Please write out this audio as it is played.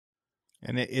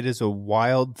And it is a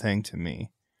wild thing to me.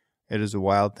 It is a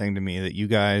wild thing to me that you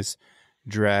guys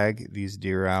drag these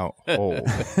deer out whole.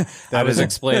 I was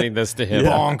explaining this to him.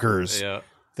 Bonkers. Yeah.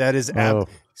 That is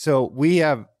so we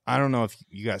have, I don't know if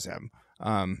you guys have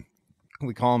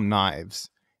we call them knives,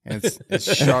 and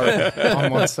it's sharp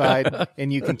on one side,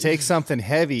 and you can take something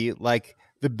heavy like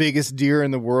the biggest deer in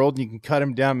the world, and you can cut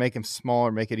him down, make him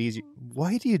smaller, make it easier.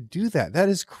 Why do you do that? That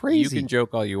is crazy. You can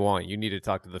joke all you want. You need to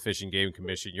talk to the Fish and Game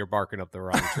Commission. You're barking up the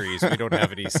wrong trees. We don't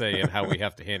have any say in how we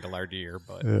have to handle our deer,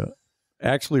 but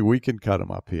actually, we can cut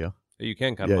them up here. You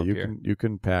can cut them up here. You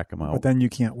can pack them out. But then you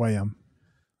can't weigh them.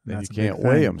 Then you can't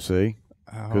weigh them, see?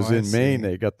 Because in Maine,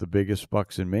 they got the biggest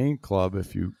bucks in Maine club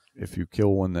if you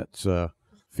kill one that's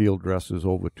field dresses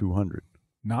over 200.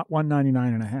 Not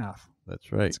 199 and a half.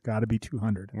 That's right. It's got to be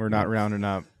 200. We're not rounding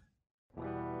up.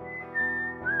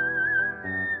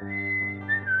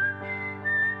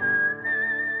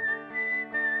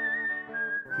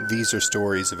 These are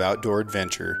stories of outdoor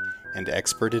adventure and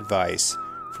expert advice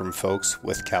from folks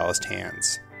with calloused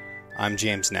hands. I'm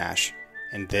James Nash,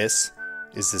 and this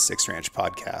is the Six Ranch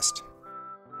Podcast.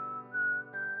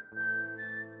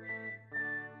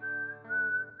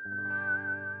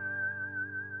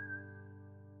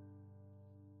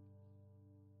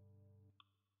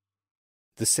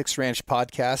 The Six Ranch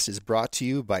Podcast is brought to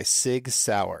you by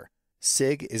Sauer.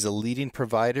 SIG is a leading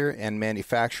provider and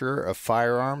manufacturer of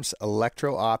firearms,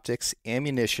 electro-optics,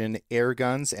 ammunition, air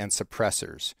guns, and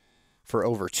suppressors. For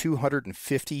over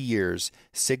 250 years,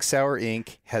 Sauer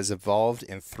Inc. has evolved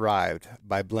and thrived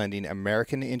by blending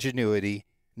American ingenuity,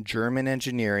 German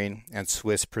engineering, and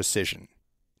Swiss precision.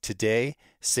 Today,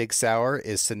 Sauer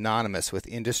is synonymous with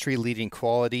industry-leading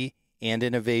quality and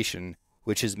innovation,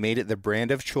 which has made it the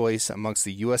brand of choice amongst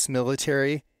the U.S.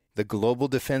 military, the global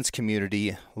defense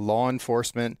community, law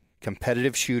enforcement,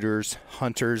 competitive shooters,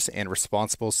 hunters, and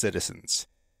responsible citizens.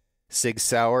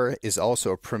 Sauer is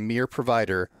also a premier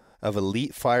provider of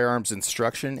elite firearms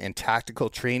instruction and tactical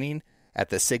training at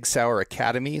the Sauer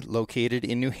Academy located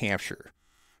in New Hampshire.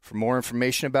 For more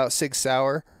information about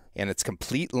Sauer and its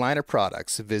complete line of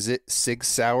products, visit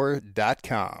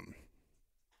sigsauer.com.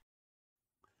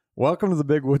 Welcome to the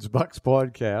Big Woods Bucks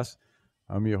podcast.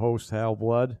 I'm your host, Hal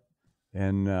Blood,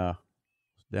 and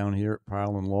down here at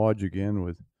Pileland Lodge again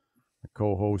with my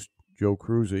co-host, Joe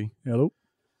Kruse. Hello.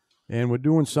 And we're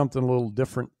doing something a little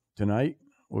different tonight.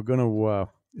 We're going to,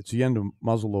 it's the end of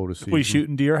muzzleloader season. We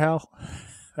shooting deer, Hal?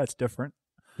 That's different.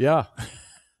 Yeah.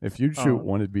 If you'd shoot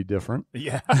one, it'd be different.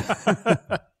 Yeah.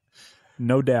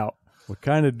 No doubt. We're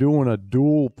kind of doing a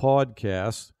dual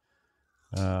podcast.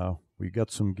 We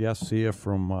got some guests here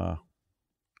from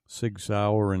Sig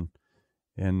Sauer, and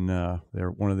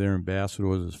one of their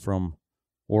ambassadors is from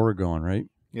Oregon, right?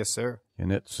 Yes, sir.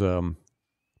 And it's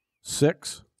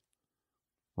Six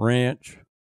Ranch.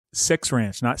 Six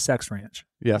Ranch, not Sex Ranch.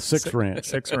 Yeah, Six Ranch.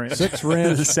 Six Ranch. Six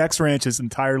Ranch. The Sex Ranch is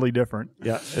entirely different.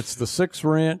 Yeah, it's the Six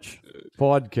Ranch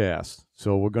podcast.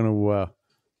 So we're going to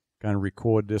kind of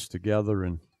record this together,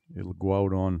 and it'll go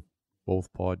out on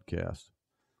both podcasts.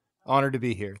 Honored to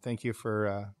be here. Thank you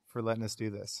for letting us do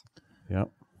this. Yeah,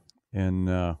 and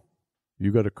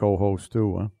you got a co-host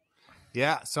too, huh?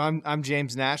 Yeah, so I'm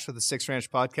James Nash with the Six Ranch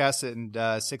Podcast and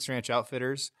Six Ranch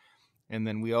Outfitters, and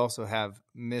then we also have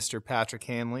Mr. Patrick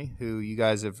Hanley, who you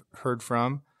guys have heard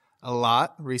from a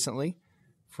lot recently,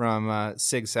 from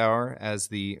Sig Sauer as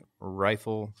the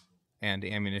rifle and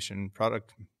ammunition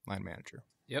product line manager.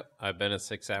 Yep, I've been at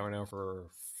Sig Sauer now for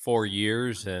 4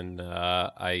 years, and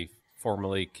I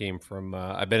formerly came from,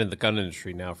 I've been in the gun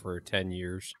industry now for 10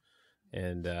 years,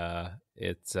 and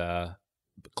it's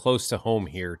close to home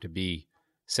here to be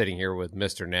sitting here with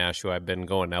Mr. Nash, who I've been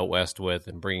going out west with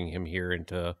and bringing him here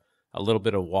into a little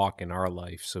bit of walk in our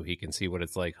life so he can see what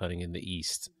it's like hunting in the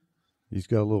East. He's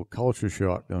got a little culture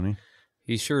shock, don't he?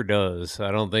 He sure does.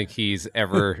 I don't think he's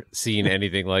ever seen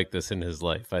anything like this in his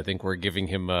life. I think we're giving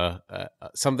him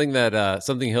something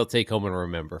he'll take home and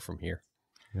remember from here.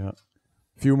 Yeah.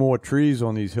 A few more trees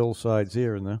on these hillsides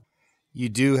here and there. You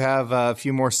do have a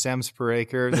few more stems per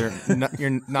acre.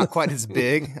 You're not quite as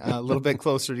big, a little bit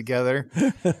closer together.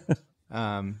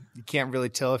 You can't really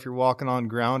tell if you're walking on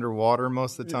ground or water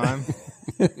most of the time.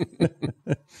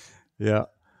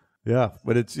 Yeah,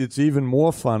 but it's even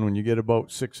more fun when you get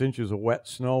about 6 inches of wet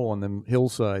snow on them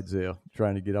hillsides there,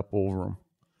 trying to get up over them.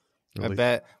 Really, I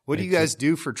bet. What do you guys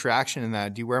do for traction in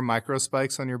that? Do you wear micro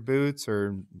spikes on your boots,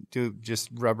 or do just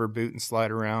rubber boot and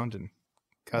slide around and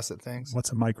cuss at things?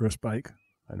 What's a micro spike?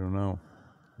 I don't know.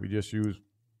 We just use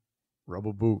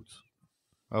rubber boots.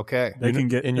 Okay. They can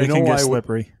get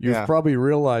slippery. You've probably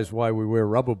realized why we wear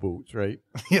rubber boots, right?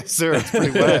 Yes, sir. It's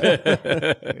pretty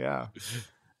wet. Yeah.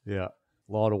 Yeah.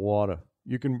 A lot of water.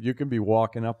 You can be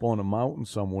walking up on a mountain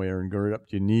somewhere and go right up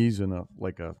to your knees in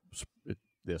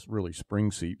there's really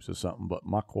spring seeps or something, but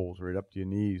muck holes right up to your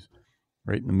knees,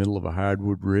 right in the middle of a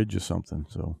hardwood ridge or something.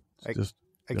 So it's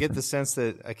I get the sense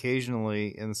that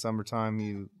occasionally in the summertime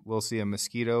you will see a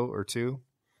mosquito or two.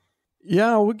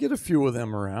 Yeah, we'll get a few of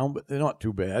them around, but they're not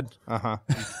too bad. Uh-huh.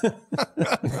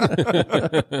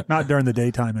 Not during the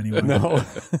daytime anyway. No.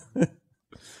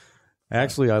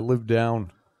 Actually, when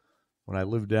I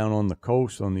lived down on the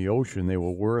coast, on the ocean, they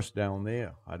were worse down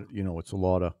there. It's a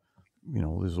lot of,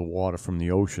 there's a water from the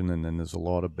ocean, and then there's a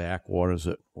lot of backwaters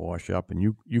that wash up, and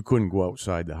you couldn't go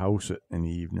outside the house in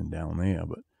the evening down there,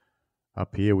 but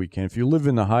up here we can. If you live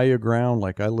in the higher ground,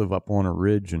 like I live up on a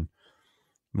ridge, and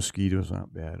mosquitoes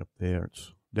aren't bad up there.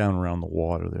 It's down around the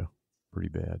water. They're pretty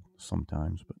bad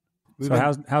sometimes. But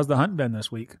so how's the hunt been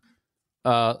this week?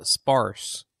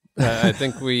 Sparse. I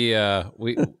think we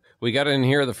got in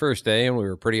here the first day, and we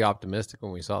were pretty optimistic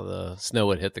when we saw the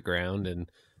snow had hit the ground. And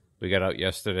we got out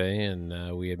yesterday,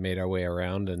 and we had made our way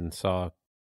around and saw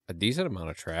a decent amount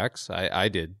of tracks. I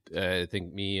did. I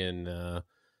think me and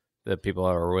the people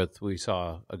I were with, we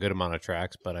saw a good amount of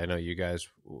tracks, but I know you guys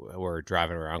were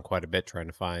driving around quite a bit trying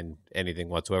to find anything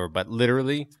whatsoever. But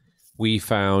literally, we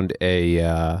found like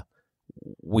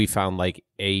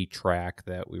a track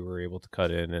that we were able to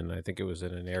cut in, and I think it was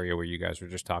in an area where you guys were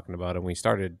just talking about, and we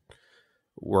started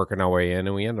working our way in,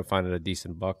 and we ended up finding a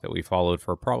decent buck that we followed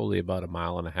for probably about 1.5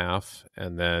 miles,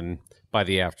 and then by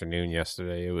the afternoon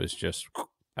yesterday, it was just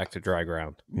back to dry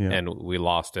ground, and we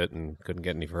lost it and couldn't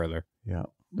get any further. Yeah.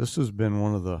 This has been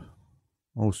one of the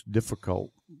most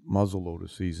difficult muzzleloader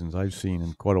seasons I've seen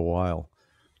in quite a while.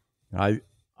 I've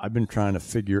been trying to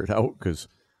figure it out because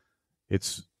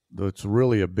it's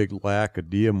really a big lack of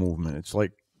deer movement. It's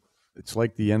like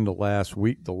the end of last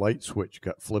week, the light switch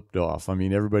got flipped off. I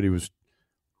mean, everybody was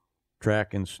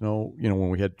tracking snow.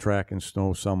 When we had tracking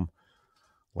snow some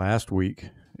last week,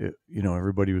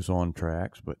 everybody was on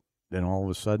tracks. But then all of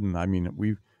a sudden, I mean,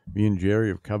 me and Jerry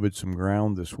have covered some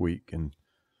ground this week and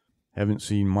haven't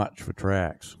seen much for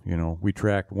tracks. We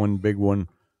tracked one big one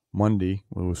Monday.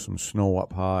 There was some snow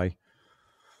up high,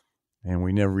 and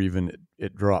we never even,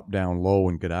 it dropped down low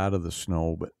and got out of the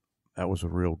snow, but that was a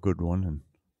real good one.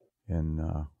 And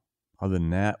other than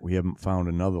that, we haven't found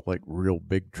another like real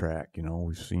big track.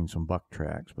 We've seen some buck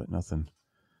tracks, but nothing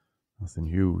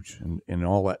huge. And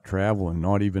all that travel, and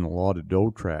not even a lot of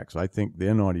doe tracks. I think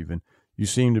they're not even, you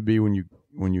seem to be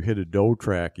when you hit a doe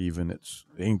track, even it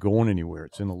ain't going anywhere.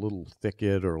 It's in a little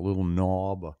thicket or a little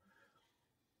knob.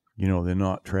 They're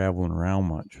not traveling around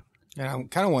much. And I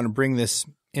kind of want to bring this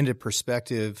into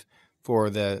perspective for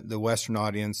the Western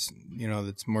audience,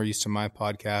 that's more used to my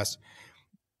podcast,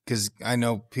 because I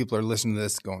know people are listening to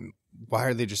this going, why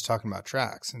are they just talking about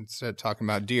tracks instead of talking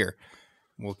about deer?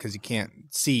 Well, because you can't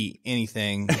see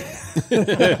anything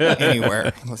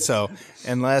anywhere. So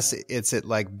unless it's at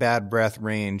like bad breath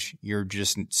range, you're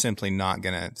just simply not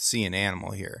going to see an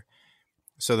animal here.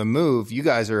 So the move, you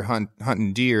guys are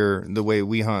hunting deer the way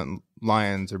we hunt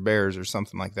lions or bears or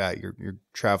something like that. You're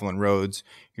traveling roads.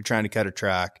 You're trying to cut a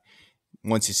track.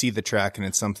 Once you see the track and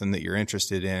it's something that you're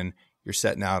interested in, you're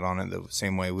setting out on it the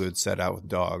same way we would set out with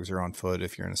dogs or on foot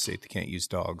if you're in a state that can't use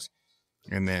dogs.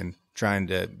 And then trying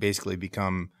to basically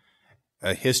become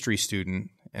a history student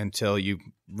until you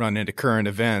run into current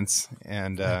events,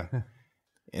 and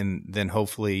then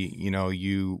hopefully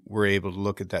you were able to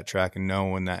look at that track and know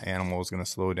when that animal was going to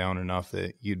slow down enough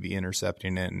that you'd be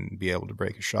intercepting it and be able to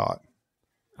break a shot.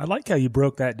 I like how you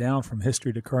broke that down from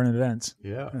history to current events.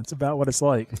 Yeah, that's about what it's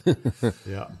like.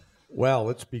 Yeah, well,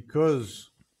 it's because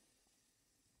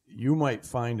you might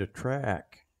find a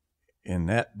track, and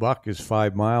that buck is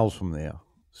 5 miles from there.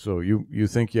 So you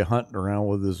think you're hunting around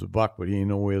where there's a buck, but he ain't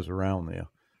nowhere's around there.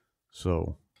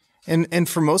 So, and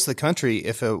for most of the country,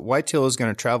 if a whitetail is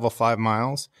going to travel 5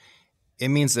 miles, it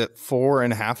means that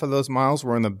 4.5 of those miles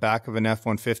were in the back of an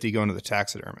F-150 going to the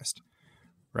taxidermist,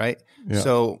 right? Yeah.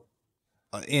 So,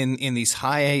 in these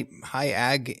high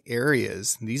ag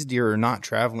areas, these deer are not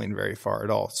traveling very far at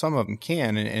all. Some of them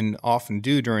can and often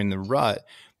do during the rut,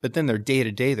 but then their day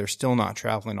to day, they're still not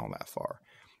traveling all that far.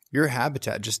 Your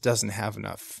habitat just doesn't have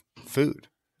enough food.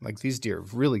 Like, these deer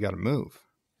have really got to move.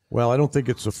 Well, I don't think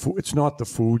it's not the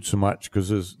food so much,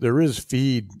 because there is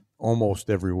feed almost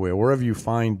everywhere. Wherever you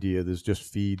find deer, there's just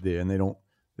feed there, and they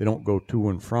don't go to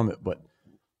and from it. But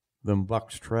them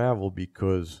bucks travel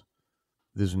because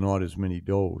there's not as many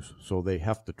does, so they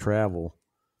have to travel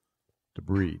to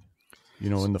breed.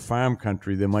 In the farm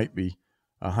country, there might be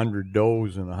 100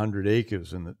 does and 100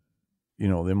 acres, and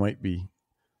there might be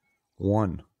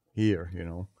one here.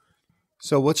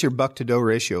 So what's your buck to doe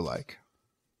ratio like?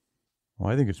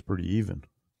 Well, I think it's pretty even.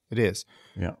 It is.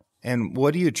 Yeah. And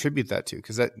what do you attribute that to?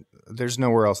 Because there's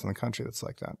nowhere else in the country that's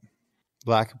like that.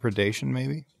 Lack of predation,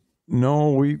 maybe?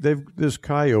 No, there's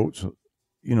coyotes,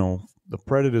 the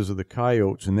predators of the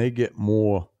coyotes, and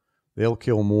they'll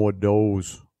kill more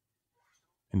does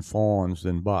and fawns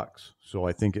than bucks. So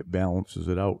I think it balances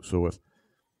it out. So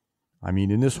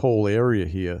in this whole area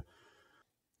here,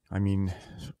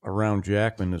 around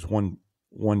Jackman, there's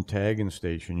one tagging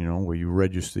station, where you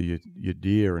register your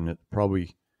deer, and it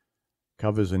probably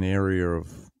covers an area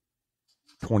of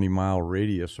 20-mile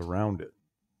radius around it.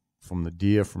 From the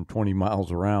deer from 20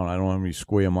 miles around, I don't know how many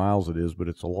square miles it is, but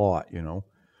it's a lot,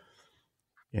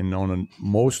 And on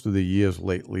most of the years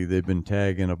lately, they've been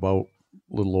tagging about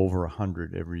a little over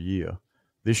 100 every year.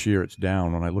 This year it's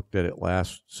down. When I looked at it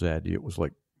last Saturday, it was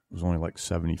only like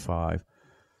 75.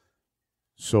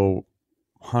 So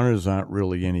hunters aren't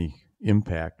really any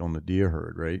impact on the deer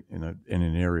herd, right? In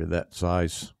an area that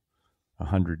size,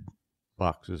 100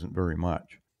 bucks isn't very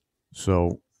much.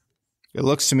 So it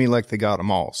looks to me like they got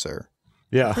them all, sir.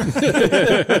 Yeah.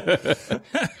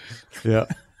 Yeah.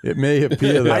 It may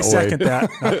appear that way. I second that.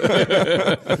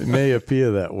 It may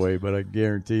appear that way, but I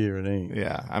guarantee you it ain't.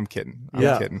 Yeah, I'm kidding.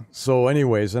 I'm kidding. So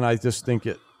anyways, and I just think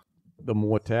the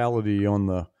mortality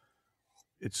on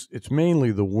it's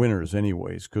mainly the winters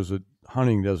anyways, because the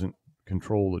hunting doesn't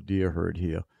control the deer herd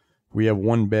here. If we have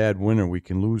one bad winter, we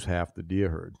can lose half the deer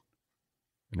herd,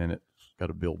 and then it's got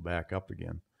to build back up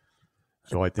again.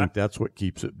 So I think that's what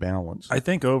keeps it balanced. I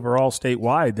think overall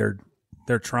statewide,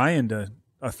 they're trying to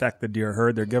affect the deer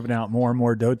herd. They're giving out more and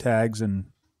more doe tags and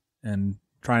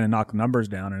trying to knock the numbers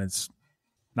down, and it's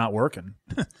not working.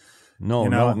 No,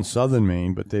 not in southern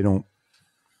Maine, but they don't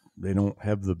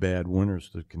have the bad winters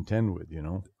to contend with,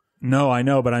 No, I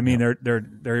know, but I mean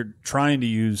they're trying to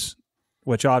use,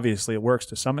 which obviously it works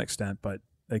to some extent, but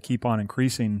they keep on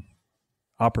increasing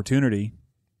opportunity,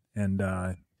 and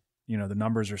the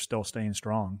numbers are still staying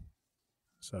strong.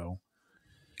 So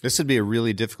this would be a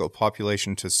really difficult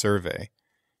population to survey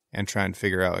and try and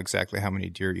figure out exactly how many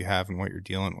deer you have and what you're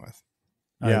dealing with.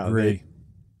 Yeah, I agree.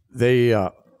 They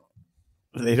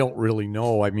don't really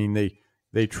know. I mean,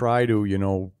 they try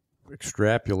to,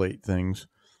 extrapolate things,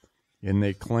 and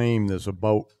they claim there's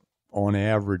about, on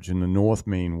average in the North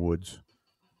Maine woods,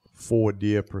 4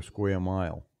 deer per square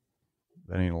mile.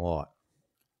 That ain't a lot.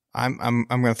 I'm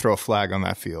going to throw a flag on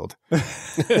that field.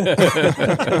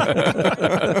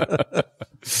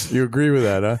 You agree with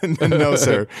that, huh? No,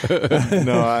 sir.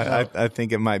 No, I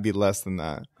think it might be less than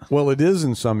that. Well, it is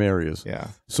in some areas. Yeah.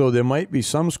 So there might be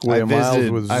some square miles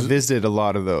with... I visited a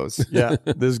lot of those. Yeah.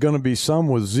 There's going to be some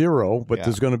with 0, but Yeah.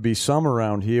 there's going to be some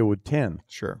around here with 10.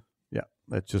 Sure. Yeah.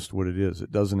 That's just what it is.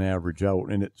 It doesn't average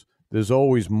out. And there's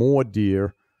always more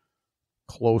deer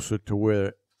closer to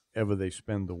wherever they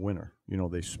spend the winter.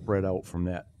 They spread out from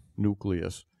that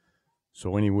nucleus.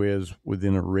 So anywhere's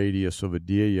within a radius of a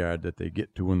deer yard that they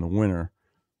get to in the winter,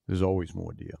 there's always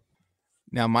more deer.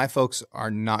 Now, my folks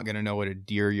are not going to know what a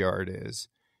deer yard is.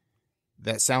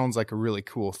 That sounds like a really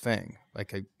cool thing.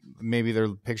 Like maybe they're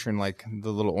picturing like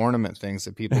the little ornament things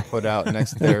that people put out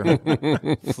next to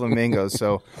their flamingos.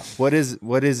 So what is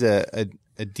a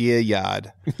deer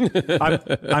yard?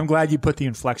 I'm glad you put the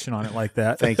inflection on it like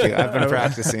that. Thank you. I've been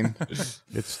practicing.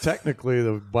 It's technically,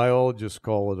 the biologists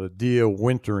call it a deer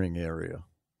wintering area.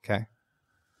 Okay.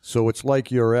 So it's like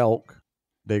your elk.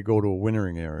 They go to a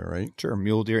wintering area, right? Sure.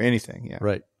 Mule deer, anything. Yeah.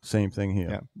 Right. Same thing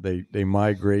here. Yeah. They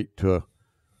migrate to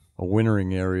a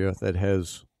wintering area that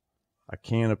has a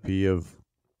canopy of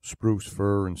spruce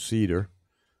fir and cedar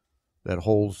that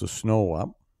holds the snow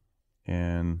up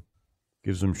and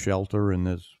gives them shelter, and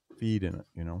there's feed in it,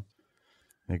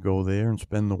 They go there and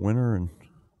spend the winter, and,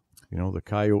 the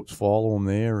coyotes follow them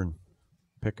there and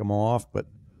pick them off. But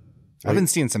I've been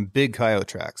seeing some big coyote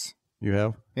tracks. You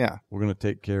have? Yeah. We're going to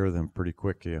take care of them pretty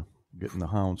quick here, getting the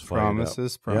hounds fired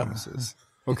Promises. Yep.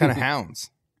 What kind of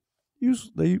hounds?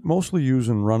 They mostly use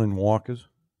in running walkers.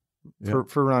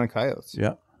 For running coyotes.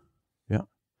 Yeah.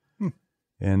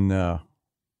 And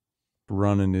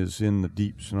running is in the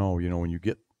deep snow, when you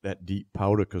get that deep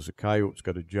powder, because the coyote's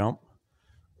got to jump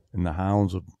and the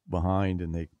hounds are behind,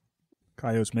 and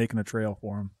Coyotes making a trail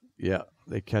for them. Yeah,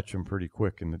 they catch them pretty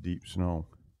quick in the deep snow.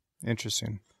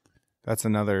 Interesting. That's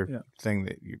another thing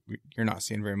that you're not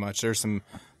seeing very much. There's some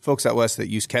folks out west that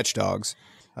use catch dogs.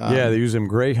 They use them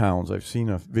greyhounds. I've seen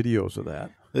videos of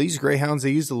that. They use greyhounds.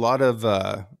 They use a lot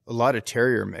of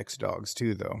terrier mixed dogs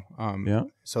too, though.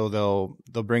 So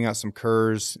they'll bring out some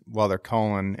curs while they're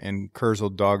calling, and curs will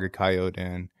dog a coyote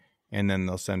in, and then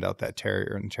they'll send out that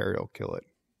terrier, and the terrier will kill it.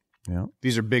 Yeah.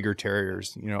 These are bigger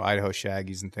terriers, Idaho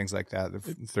Shaggies and things like that.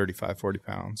 They're 35, 40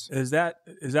 pounds. Is that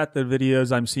the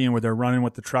videos I'm seeing where they're running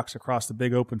with the trucks across the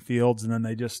big open fields and then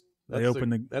that's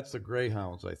the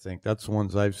greyhounds, I think. That's the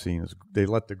ones I've seen. Is they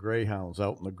let the greyhounds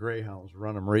out, and the greyhounds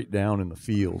run them right down in the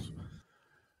fields.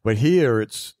 But here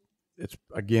it's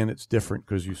different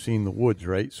because you've seen the woods,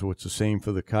 right? So it's the same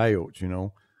for the coyotes.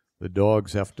 The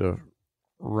dogs have to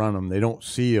run them. They don't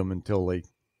see them until the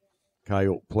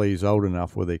coyote plays out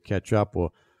enough where they catch up,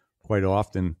 or quite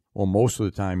often, or most of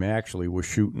the time, actually, we're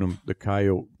shooting the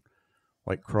coyote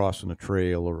like crossing a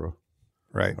trail or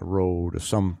a road or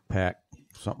something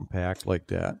packed like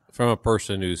that. From a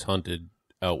person who's hunted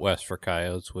out west for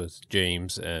coyotes with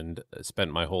James and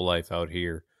spent my whole life out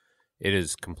here, it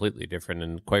is completely different.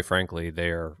 And quite frankly, they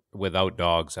are, without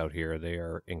dogs out here, they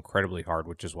are incredibly hard,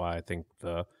 which is why I think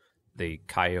the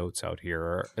coyotes out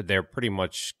here, they're pretty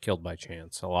much killed by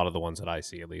chance. A lot of the ones that I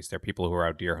see, at least, they're people who are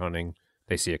out deer hunting.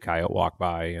 They see a coyote walk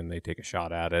by and they take a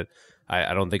shot at it.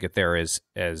 I don't think that they're as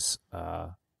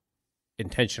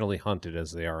intentionally hunted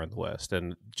as they are in the West.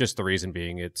 And just the reason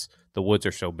being, it's the woods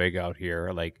are so big out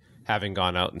here. Like, having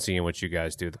gone out and seeing what you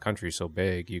guys do, the country's so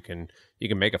big, you can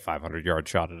make a 500-yard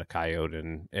shot at a coyote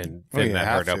and thin that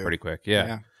herd out pretty quick.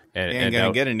 Yeah. And ain't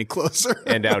gonna get any closer.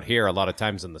 And out here, a lot of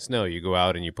times in the snow, you go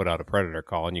out and you put out a predator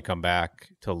call and you come back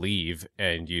to leave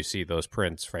and you see those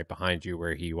prints right behind you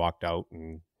where he walked out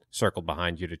and circled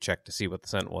behind you to check to see what the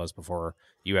scent was before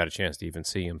you had a chance to even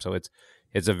see him. So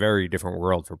it's a very different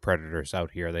world for predators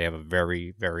out here. They have a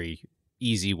very, very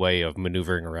easy way of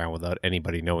maneuvering around without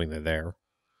anybody knowing they're there.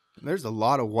 There's a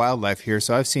lot of wildlife here.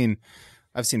 So I've seen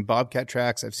bobcat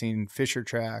tracks. I've seen fisher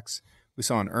tracks. We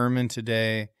saw an ermine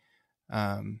today.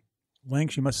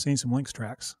 Lynx, you must have seen some lynx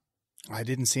tracks. I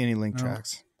didn't see any lynx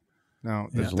tracks. No,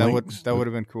 Yeah. that would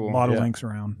have been cool. A lot of lynx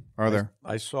around. Are there?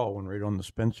 I saw one right on the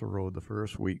Spencer Road the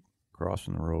first week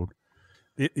crossing the road.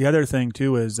 The other thing,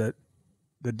 too, is that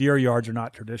the deer yards are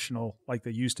not traditional like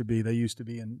they used to be. They used to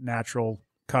be in natural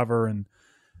cover, and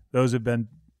those have been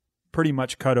pretty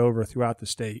much cut over throughout the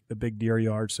state, the big deer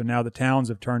yards. So now the towns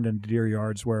have turned into deer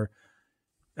yards where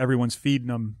everyone's feeding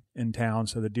them in town.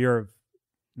 So the deer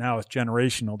now it's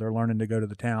generational. They're learning to go to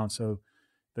the town. So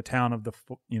the town of the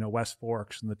West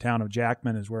Forks and the town of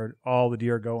Jackman is where all the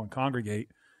deer go and congregate,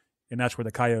 and that's where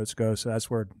the coyotes go. So that's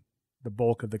where the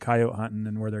bulk of the coyote hunting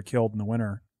and where they're killed in the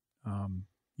winter.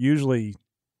 Usually,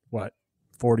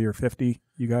 40 or 50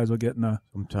 you guys will get in the...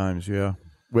 Sometimes, yeah.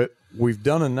 We've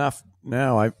done enough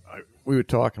now. We were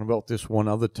talking about this one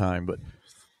other time, but,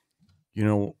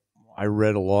 I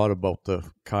read a lot about the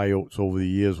coyotes over the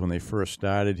years when they first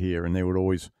started here, and they would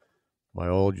always,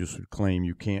 biologists would claim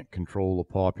you can't control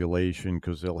the population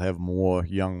because they'll have more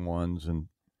young ones, and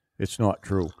it's not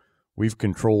true. We've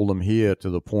controlled them here to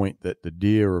the point that the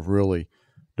deer have really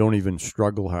don't even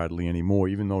struggle hardly anymore,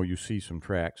 even though you see some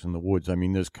tracks in the woods. I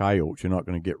mean, there's coyotes. You're not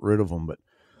going to get rid of them, but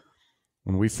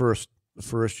when the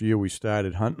first year we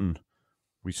started hunting,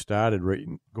 we started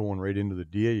going right into the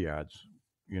deer yards,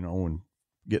 and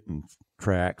getting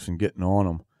tracks and getting on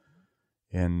them.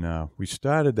 And we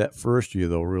started that first year,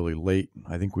 though, really late.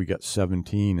 I think we got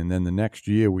 17. And then the next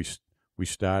year we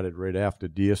started right after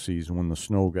deer season when the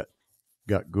snow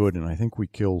got good. And I think we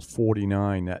killed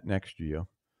 49 that next year.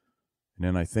 And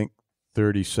then I think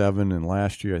 37. And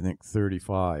last year, I think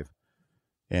 35.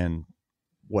 And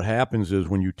what happens is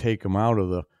when you take them out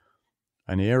of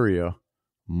an area,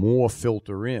 more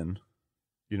filter in,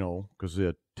 because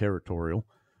they're territorial.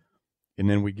 And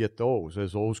then we get those.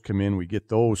 As those come in, we get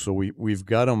those. So we've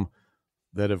got them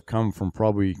that have come from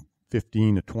probably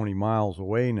 15 to 20 miles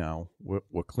away now.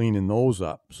 We're cleaning those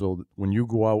up. So that when you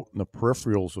go out in the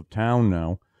peripherals of town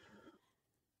now,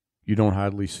 you don't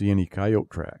hardly see any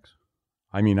coyote tracks.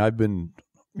 I mean,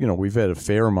 we've had a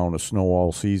fair amount of snow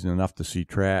all season, enough to see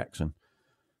tracks. And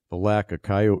the lack of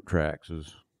coyote tracks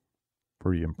is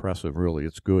pretty impressive, really.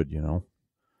 It's good,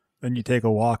 Then you take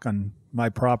a walk on my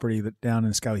property down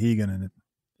in Skowhegan, and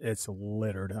it's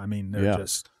littered. I mean, they're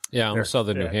just... Yeah, I'm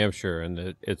southern New Hampshire,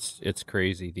 and it's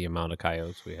crazy the amount of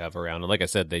coyotes we have around. And like I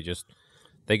said,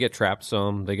 they get trapped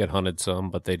some, they get hunted some,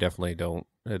 but they definitely don't.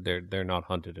 They're not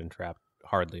hunted and trapped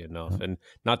hardly enough. Mm-hmm. And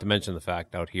not to mention the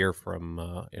fact out here from,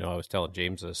 I was telling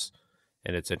James this,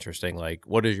 and it's interesting, like,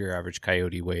 what is your average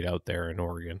coyote weight out there in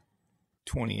Oregon?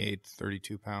 28,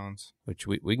 32 pounds. Which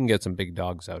we can get some big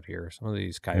dogs out here. Some of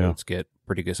these coyotes get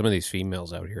pretty good. Some of these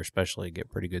females out here especially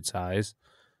get pretty good size.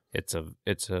 It's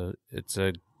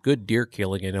a good deer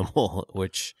killing animal,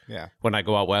 which when I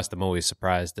go out west, I'm always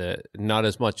surprised that not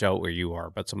as much out where you are,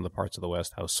 but some of the parts of the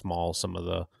west, how small some of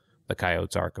the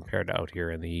coyotes are compared to out here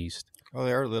in the east. Oh,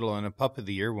 they are little, and a pup of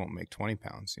the year won't make 20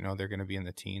 pounds. You know, they're going to be in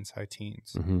the teens, high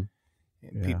teens. Mm-hmm.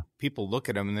 And people look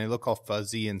at them and they look all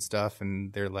fuzzy and stuff,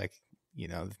 and they're like, you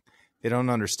know, they don't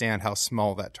understand how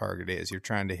small that target is. You're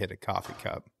trying to hit a coffee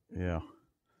cup. Yeah.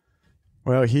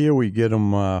 Well, here we get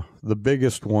them. The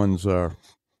biggest ones are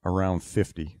around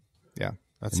 50. Yeah,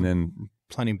 that's and then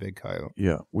plenty big coyote.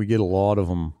 Yeah, we get a lot of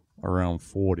them around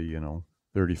 40. You know,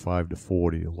 35 to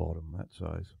 40. A lot of them that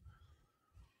size.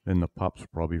 Then the pups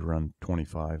probably run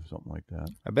 25, something like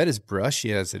that. I bet as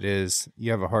brushy as it is,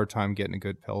 you have a hard time getting a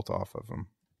good pelt off of them.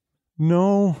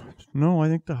 No, I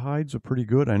think the hides are pretty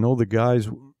good. I know the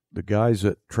guys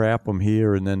that trap them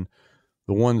here, and then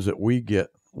the ones that we get,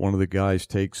 one of the guys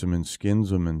takes them and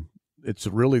skins them, and it's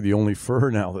really the only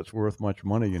fur now that's worth much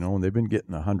money, you know, and they've been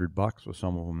getting $100 for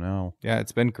some of them now. Yeah,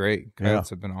 it's been great. Coyotes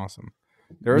have been awesome.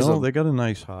 They got a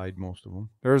nice hide, most of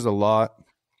them. There's a lot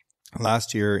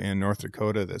last year in North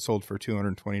Dakota that sold for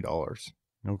 $220.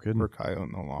 No kidding. Per coyote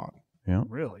in the lot. Yeah.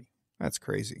 Really? That's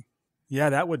crazy. Yeah,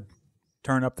 that would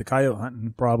turn up the coyote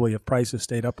hunting probably if prices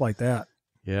stayed up like that.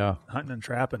 Yeah. Hunting and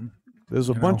trapping. There's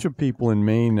a bunch of people in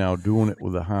Maine now doing it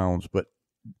with the hounds, but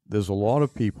there's a lot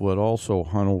of people that also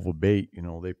hunt over bait. You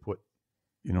know, they put,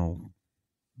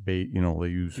 bait, they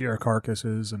use deer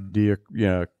carcasses and deer,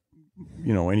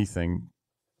 anything,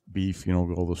 beef,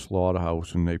 go to the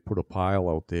slaughterhouse, and they put a pile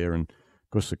out there, and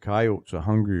because the coyotes are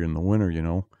hungry in the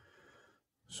winter,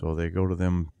 so they go to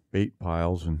them bait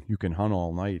piles, and you can hunt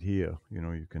all night here.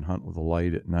 You can hunt with a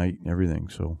light at night and everything.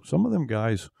 So some of them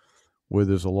guys where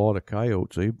there's a lot of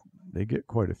coyotes, they get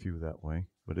quite a few that way,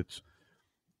 but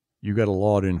you got a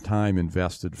lot in time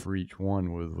invested for each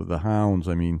one. With the hounds,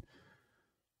 I mean,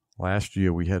 last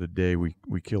year we had a day we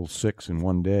killed 6 in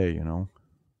one day,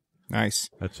 Nice.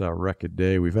 That's our record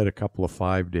day. We've had a couple of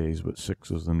 5 days, but 6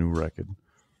 is the new record.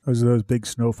 Those are those big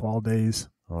snowfall days.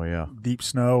 Oh, yeah. Deep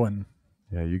snow. And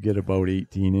yeah, you get about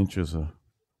 18 inches of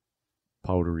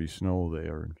powdery snow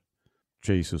there, and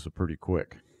chases are pretty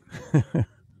quick.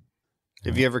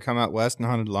 Have you ever come out west and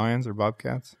hunted lions or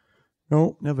bobcats?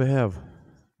 No, never have.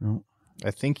 No.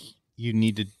 I think you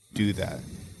need to do that.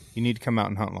 You need to come out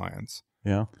and hunt lions.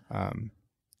 Yeah.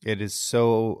 It is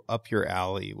so up your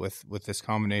alley with this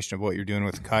combination of what you're doing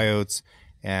with coyotes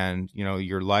and,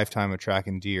 your lifetime of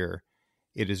tracking deer.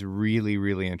 It is really,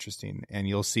 really interesting. And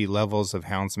you'll see levels of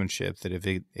houndsmanship that have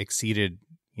exceeded,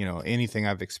 anything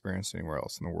I've experienced anywhere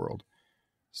else in the world.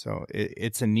 So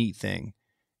it's a neat thing.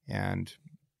 And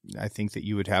I think that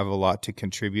you would have a lot to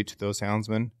contribute to those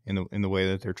houndsmen in the way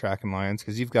that they're tracking lions,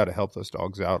 because you've got to help those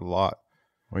dogs out a lot.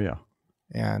 Oh, yeah.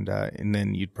 And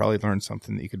then you'd probably learn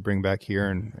something that you could bring back here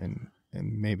and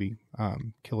maybe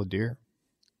kill a deer.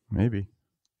 Maybe.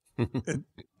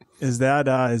 Is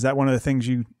that one of the things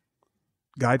you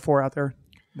guide for out there,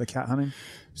 the cat hunting?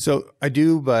 So I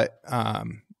do, but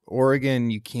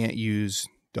Oregon, you can't use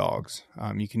dogs.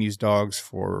 You can use dogs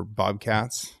for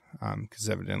bobcats because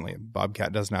evidently a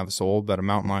bobcat doesn't have a soul, but a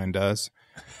mountain lion does.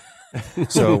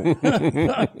 So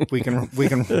we can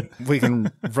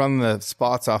run the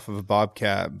spots off of a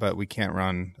bobcat, but we can't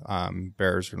run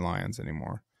bears or lions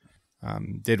anymore.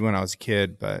 Did when I was a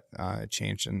kid, but it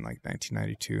changed in like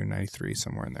 1992 and 93,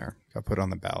 somewhere in there. Got put on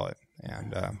the ballot,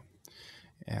 and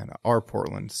our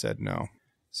Portland said no.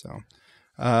 So,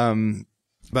 Portland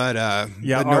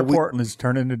is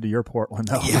turning into your Portland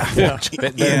though. Yeah,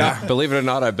 they're not, believe it or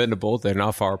not, I've been to both. They're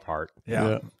not far apart.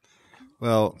 Yeah.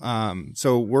 Well,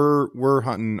 so we're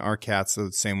hunting our cats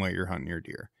the same way you're hunting your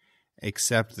deer,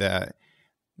 except that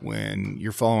when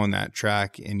you're following that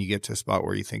track and you get to a spot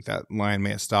where you think that lion may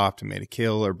have stopped and made a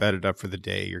kill or bedded up for the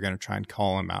day, you're going to try and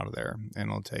call him out of there, and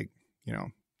it'll take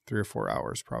 3 or 4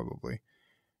 hours probably.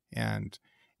 And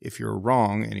if you're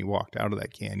wrong and he walked out of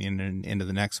that canyon and into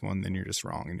the next one, then you're just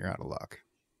wrong and you're out of luck.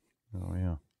 Oh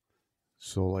yeah.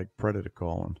 So like predator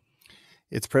calling.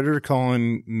 It's predator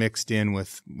calling mixed in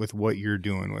with what you're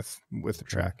doing with the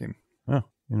tracking. Oh,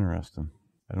 interesting.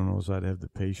 I don't know if I'd have the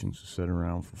patience to sit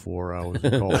around for 4 hours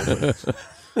and call.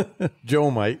 But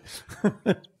Joe might.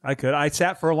 I could. I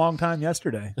sat for a long time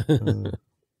yesterday.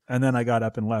 And then I got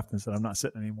up and left and said, I'm not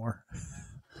sitting anymore.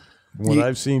 What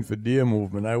I've seen for deer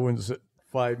movement, I wouldn't sit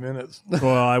 5 minutes.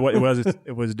 Well,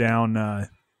 it was down there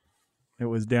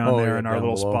in our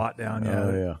little below. spot down.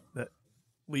 Yeah. That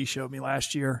Lee showed me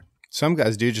last year. Some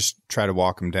guys do just try to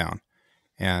walk them down,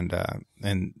 and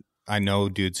I know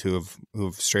dudes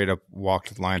who've straight up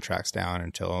walked the lion tracks down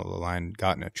until the lion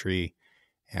got in a tree,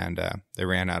 and they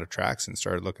ran out of tracks and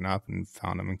started looking up and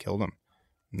found him and killed him.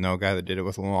 No guy that did it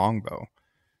with a longbow,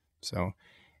 so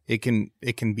it can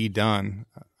be done.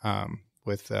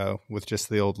 with just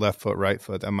the old left foot, right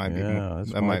foot. That might be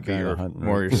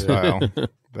more your right style.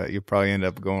 But you probably end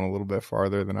up going a little bit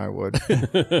farther than I would.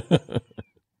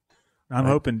 I'm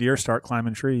hoping deer start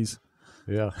climbing trees.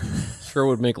 Yeah. Sure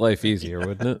would make life easier,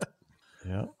 wouldn't it?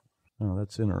 Yeah. Oh,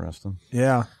 that's interesting.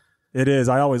 Yeah, it is.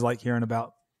 I always like hearing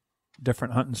about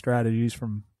different hunting strategies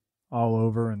from all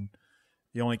over. And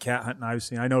the only cat hunting I've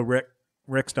seen, I know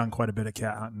Rick's done quite a bit of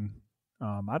cat hunting.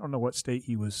 I don't know what state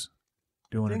he was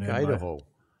doing I think it in. Idaho.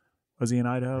 Was he in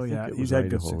Idaho? Yeah, he's had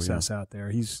good success out there.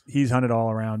 He's hunted all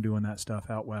around doing that stuff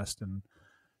out west, and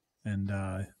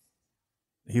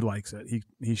he likes it.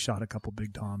 He shot a couple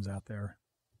big toms out there.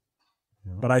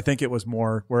 Yeah. But I think it was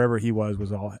more wherever he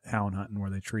was all hound hunting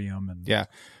where they tree them. And yeah,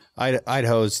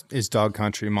 Idaho is dog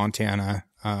country. Montana,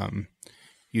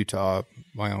 Utah,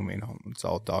 Wyoming, it's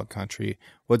all dog country.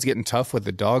 What's getting tough with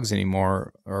the dogs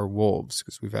anymore are wolves,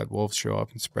 because we've had wolves show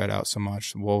up and spread out so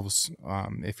much. Wolves,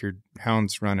 if your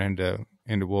hounds run into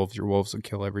wolves, your wolves will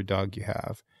kill every dog you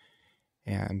have,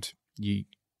 and the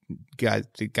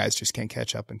guys just can't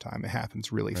catch up in time. It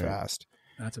happens really fast.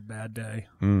 That's a bad day.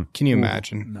 Can you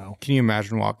imagine? No. Can you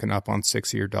imagine walking up on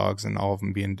 6 of your dogs and all of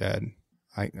them being dead?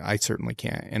 I certainly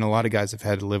can't. And a lot of guys have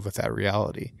had to live with that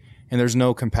reality. And there's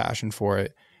no compassion for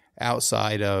it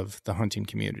outside of the hunting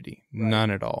community. Right.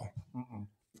 None at all. Mm-mm.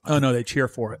 Oh, no, they cheer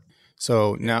for it.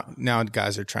 So now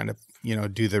guys are trying to,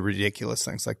 do the ridiculous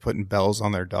things like putting bells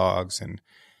on their dogs. And,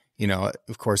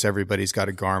 of course, everybody's got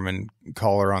a Garmin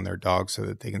collar on their dog so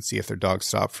that they can see if their dog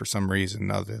stopped for some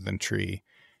reason other than tree.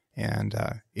 And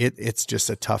it's just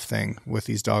a tough thing with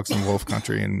these dogs in wolf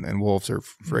country, and wolves are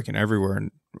freaking everywhere.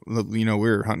 And, we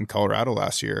were hunting Colorado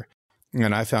last year,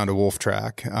 and I found a wolf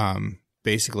track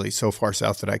basically so far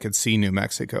south that I could see New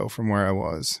Mexico from where I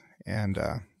was. And,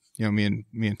 me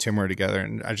and Tim were together,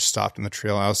 and I just stopped in the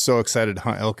trail. I was so excited to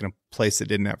hunt elk in a place that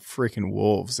didn't have freaking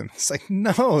wolves. And it's like,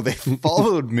 no, they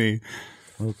followed me.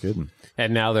 No kidding.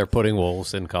 And now they're putting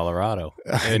wolves in Colorado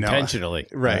intentionally.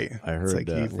 Right. I heard like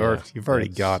that. You've already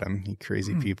got them, you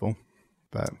crazy people.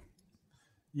 But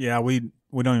yeah, we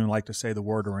don't even like to say the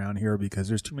word around here because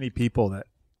there's too many people that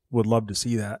would love to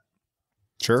see that.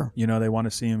 Sure. They want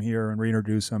to see them here and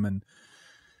reintroduce them. And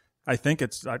I think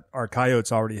our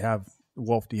coyotes already have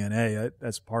wolf DNA.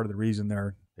 That's part of the reason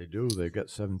they do. They've got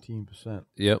 17%.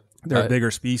 Yep. They're a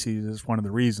bigger species. It's one of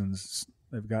the reasons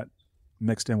they've got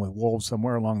mixed in with wolves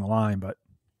somewhere along the line. But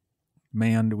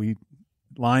man,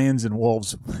 lions and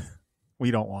wolves, we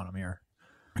don't want them here.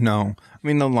 No, I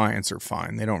mean, the lions are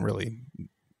fine. They don't really,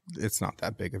 it's not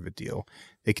that big of a deal.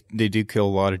 They do kill a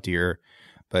lot of deer,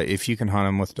 but if you can hunt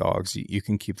them with dogs, you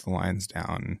can keep the lions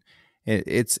down.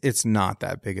 It's not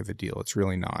that big of a deal. It's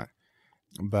really not.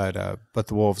 But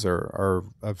the wolves are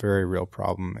a very real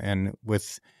problem. And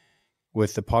with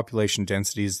the population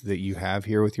densities that you have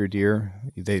here with your deer,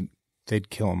 they'd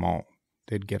kill them all.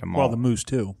 They'd get them all. Well, the moose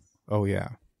too. Oh yeah.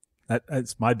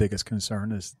 That's my biggest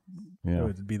concern is it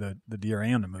would be the deer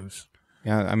and the moose.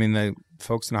 Yeah, I mean, the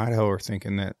folks in Idaho are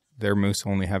thinking that their moose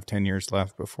only have 10 years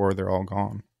left before they're all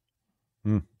gone.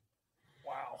 Wow.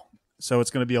 So it's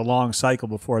going to be a long cycle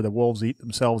before the wolves eat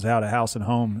themselves out of house and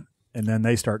home, and then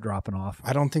they start dropping off.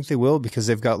 I don't think they will because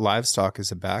they've got livestock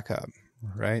as a backup,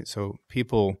 right? So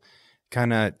people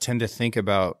kind of tend to think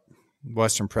about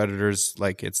Western predators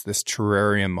like it's this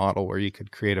terrarium model where you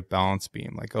could create a balance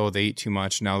beam. Like, oh, they eat too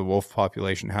much. Now the wolf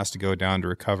population has to go down to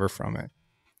recover from it.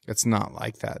 It's not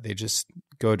like that. They just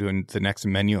go to the next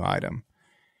menu item.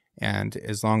 And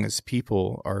as long as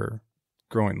people are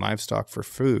growing livestock for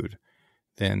food,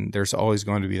 then there's always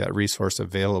going to be that resource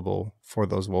available for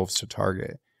those wolves to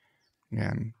target.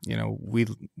 And, we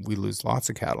lose lots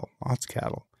of cattle,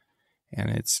 and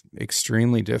it's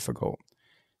extremely difficult.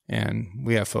 And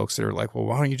we have folks that are like, well,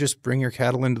 why don't you just bring your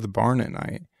cattle into the barn at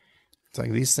night? It's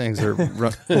like these things are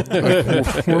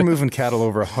we're moving cattle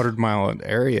over 100-mile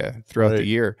area throughout the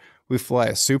year. We fly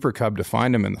a super cub to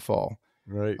find them in the fall.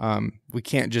 Right. We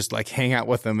can't just like hang out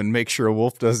with them and make sure a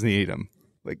wolf doesn't eat them.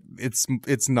 Like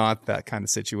it's not that kind of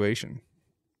situation.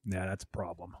 Yeah, that's a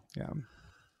problem. Yeah.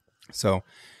 So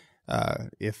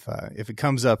if it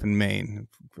comes up in Maine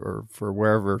or for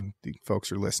wherever the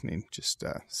folks are listening, just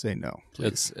say no.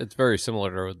 Please. It's very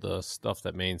similar to the stuff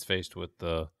that Maine's faced with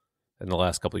in the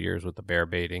last couple of years with the bear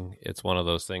baiting. It's one of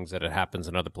those things that it happens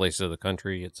in other places of the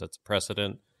country. It sets a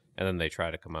precedent, and then they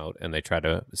try to come out and they try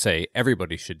to say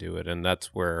everybody should do it. And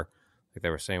that's where, like they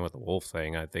were saying with the wolf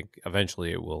thing, I think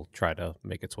eventually it will try to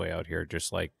make its way out here,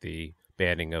 just like the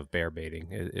banning of bear baiting.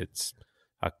 It's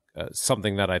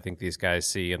something that I think these guys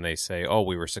see and they say, oh,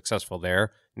 we were successful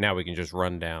there. Now we can just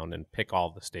run down and pick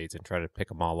all the states and try to pick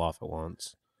them all off at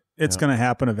once. It's going to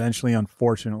happen eventually,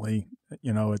 unfortunately.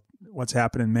 what's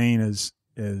happened in Maine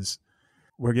is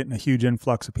we're getting a huge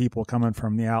influx of people coming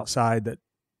from the outside that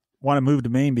want to move to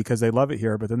Maine because they love it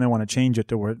here, but then they want to change it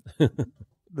to where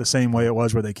the same way it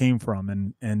was where they came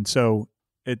from, and so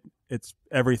it's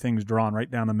everything's drawn right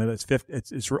down the middle.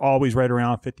 It's always right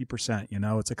around 50%. You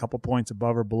know, it's a couple points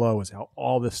above or below is how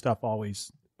all this stuff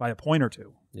always by a point or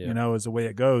two. Yeah. You know, is the way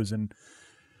it goes, and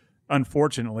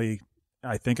unfortunately,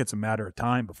 I think it's a matter of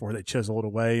time before they chisel it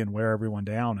away and wear everyone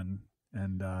down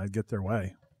and get their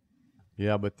way.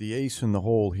 Yeah, but the ace in the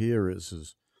hole here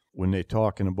is when they're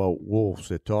talking about wolves,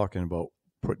 they're talking about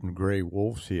putting gray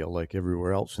wolves here like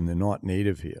everywhere else, and they're not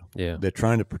native here. Yeah. They're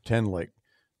trying to pretend like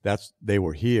they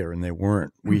were here, and they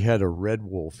weren't. We had a red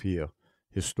wolf here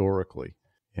historically,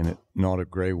 and not a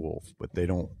gray wolf, but they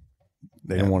don't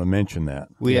want to mention that.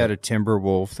 We had a timber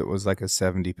wolf that was like a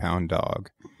 70-pound dog,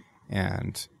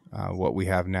 and what we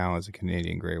have now is a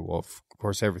Canadian gray wolf. Of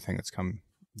course, everything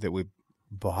that we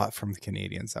bought from the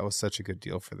Canadians, that was such a good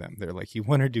deal for them. They're like, you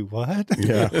want to do what?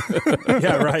 Yeah.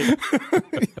 Yeah, right.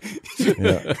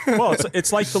 Yeah. Well,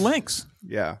 it's like the lynx.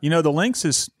 Yeah. You know, the lynx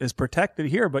is protected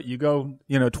here, but you go,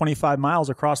 25 miles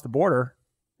across the border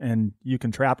and you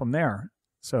can trap them there.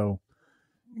 So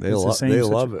they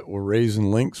love it. We're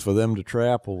raising lynx for them to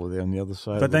trap over there on the other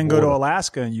side. But then go to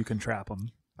Alaska and you can trap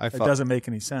them. It doesn't make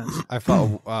any sense. I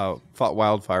fought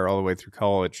wildfire all the way through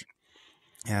college.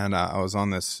 And I was on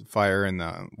this fire in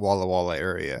the Walla Walla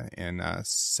area in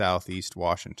southeast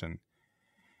Washington.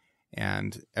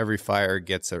 And every fire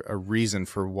gets a reason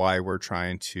for why we're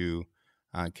trying to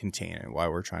contain it, why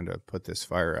we're trying to put this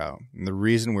fire out. And the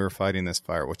reason we were fighting this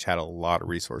fire, which had a lot of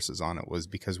resources on it, was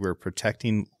because we were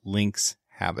protecting lynx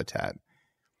habitat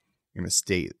in a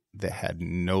state that had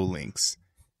no lynx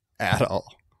at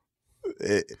all.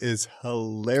 It is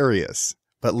hilarious.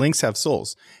 But lynx have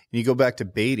souls. And you go back to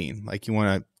baiting, like you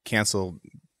want to cancel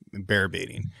bear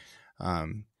baiting.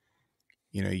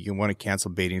 You want to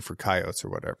cancel baiting for coyotes or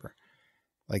whatever.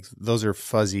 Like those are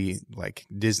fuzzy, like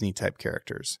Disney type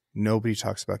characters. Nobody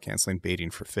talks about canceling baiting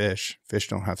for fish. Fish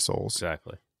don't have souls.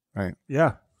 Exactly. Right.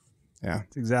 Yeah. Yeah.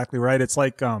 That's exactly right. It's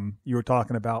like you were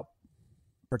talking about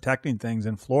protecting things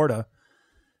in Florida.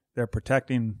 They're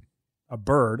protecting a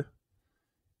bird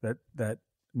that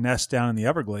nests down in the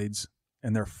Everglades,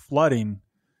 and they're flooding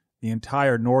the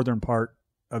entire northern part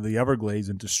of the Everglades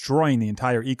and destroying the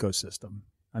entire ecosystem.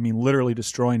 I mean, literally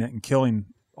destroying it and killing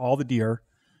all the deer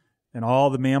and all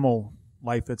the mammal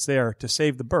life that's there to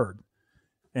save the bird.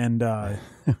 And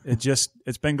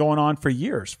it's been going on for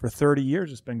years. For 30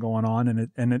 years it's been going on,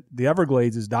 and the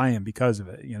Everglades is dying because of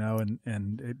it,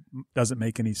 and it doesn't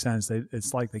make any sense.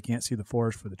 It's like they can't see the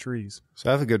forest for the trees. So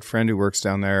I have a good friend who works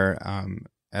down there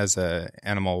as a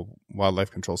animal wildlife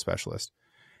control specialist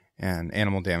and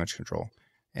animal damage control.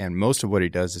 And most of what he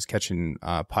does is catching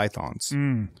pythons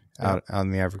out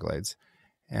in the Everglades.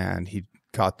 And he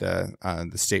caught the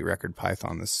state record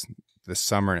python this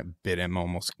summer, and it bit him,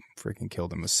 almost freaking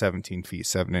killed him. It was 17 feet,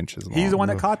 7 inches long. He's the one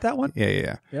that caught that one?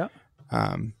 Yeah.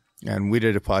 And we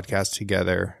did a podcast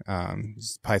together,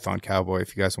 Python Cowboy.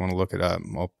 If you guys want to look it up,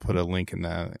 I'll put a link in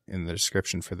the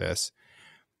description for this.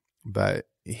 But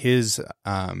his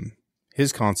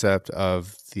concept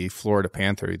of the Florida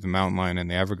panther, the mountain lion in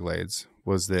the Everglades,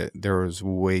 was that there was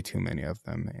way too many of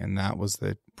them, and that was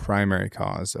the primary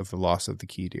cause of the loss of the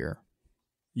key deer.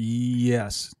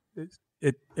 Yes,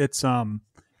 it's and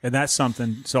that's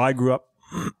something. So I grew up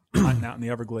hunting out in the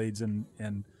Everglades,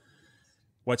 and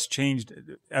what's changed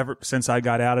ever since I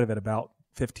got out of it about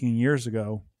 15 years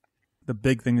ago, the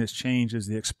big thing that's changed is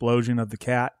the explosion of the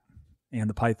cat and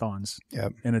the pythons.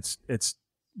 Yep. And it's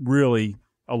really,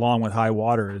 along with high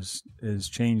water, is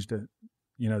changed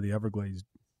the Everglades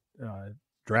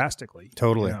drastically.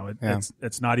 Totally.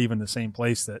 It's not even the same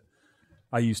place that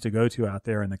I used to go to out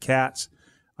there. And the cats,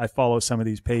 I follow some of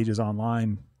these pages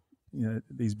online,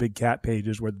 these big cat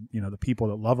pages where the people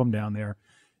that love them down there,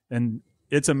 and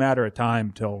it's a matter of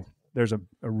time till there's a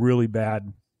really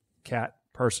bad cat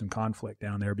person conflict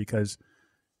down there, because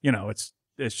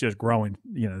it's just growing.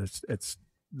 It's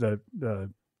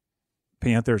the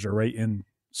panthers are right in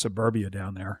suburbia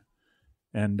down there,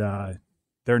 and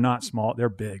they're not small, they're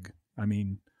big. I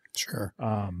mean, sure.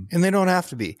 And they don't have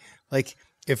to be. Like,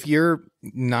 if your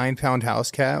 9-pound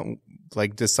house cat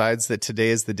decides that today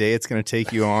is the day it's going to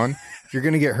take you on, you're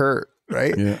going to get hurt,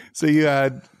 right? Yeah. So you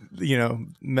add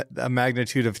a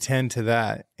magnitude of 10 to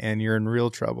that, and you're in real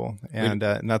trouble. And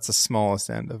that's the smallest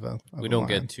end of a we don't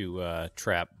get to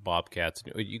trap bobcats.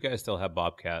 You guys still have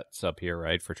bobcats up here,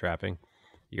 right, for trapping?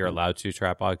 You're allowed to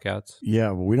trap bobcats? Yeah,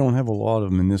 but we don't have a lot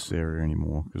of them in this area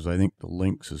anymore, because I think the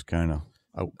lynx has kind of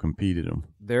outcompeted them.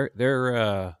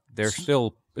 They're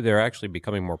they're actually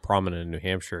becoming more prominent in New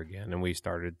Hampshire again, and we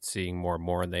started seeing more and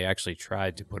more. And they actually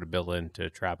tried to put a bill in to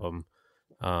trap them,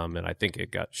 and I think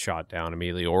it got shot down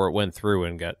immediately, or it went through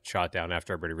and got shot down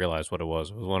after everybody realized what it was.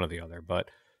 It was one or the other. But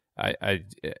I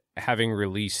having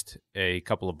released a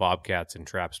couple of bobcats in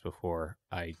traps before,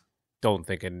 I don't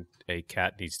think a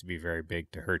cat needs to be very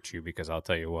big to hurt you, because I'll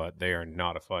tell you what, they are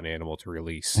not a fun animal to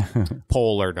release.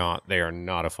 Pole or not, they are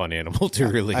not a fun animal to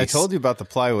release. I told you about the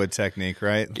plywood technique,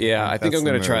 right? Yeah, I think I'm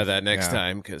going to try that next Yeah.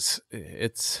 time, because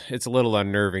it's a little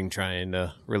unnerving trying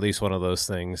to release one of those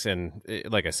things. And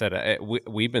like I said,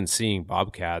 we've been seeing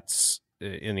bobcats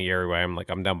in the area where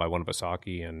I'm down by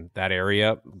Winnipesaukee, and that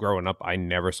area, growing up, I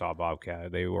never saw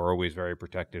bobcat. They were always very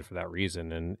protected for that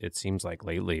reason. And it seems like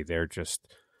lately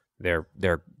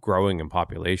they're growing in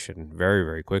population very,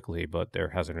 very quickly, but there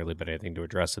hasn't really been anything to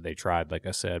address it. They tried, like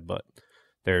I said, but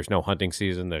there's no hunting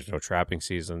season, there's no trapping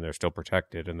season, they're still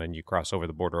protected. And then you cross over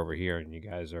the border over here and you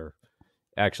guys are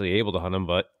actually able to hunt them,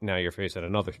 but now you're facing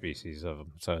another species of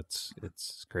them. So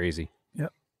it's crazy.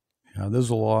 Yep. Yeah, there's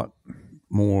a lot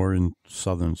more in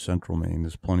southern central Maine.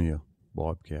 There's plenty of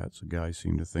bobcats. The guys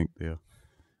seem to think they're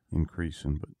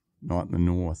increasing, but not in the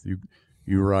north.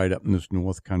 You ride up in this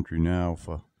north country now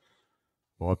for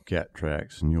bobcat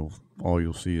tracks, and all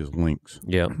you'll see is lynx.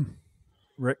 Yeah.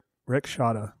 Rick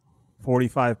shot a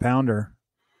 45-pounder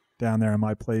down there in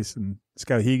my place in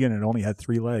Skowhegan, and it only had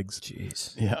 3 legs.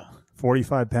 Jeez. Yeah.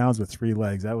 45 pounds with 3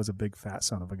 legs. That was a big fat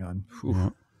son of a gun.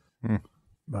 Yeah.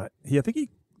 But I think he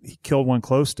killed one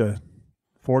close to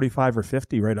 45 or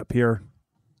 50 right up here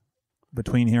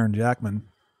between here and Jackman.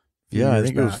 Yeah, I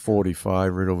think it was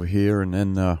 45 right over here, and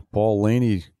then Paul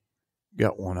Laney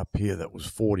got one up here that was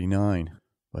 49.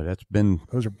 But that's been...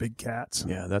 Those are big cats.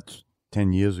 Yeah, that's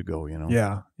 10 years ago,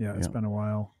 Yeah, it's been a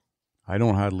while. I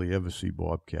don't hardly ever see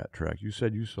bobcat tracks. You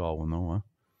said you saw one, though,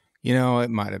 huh? It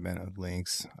might have been a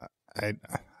lynx.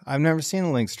 I've never seen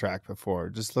a lynx track before.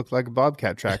 It just looked like a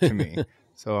bobcat track to me.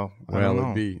 So, I don't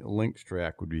know. It'd be a lynx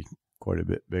track would be quite a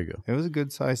bit bigger. It was a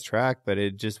good-sized track, but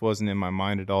it just wasn't in my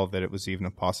mind at all that it was even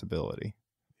a possibility.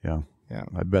 Yeah. Yeah.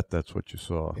 I bet that's what you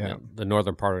saw. Yeah. The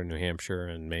northern part of New Hampshire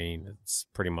and Maine, it's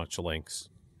pretty much lynx.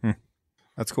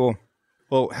 That's cool.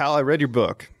 Well, Hal, I read your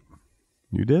book.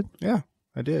 You did? Yeah,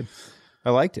 I did. I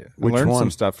liked it. Which I learned one?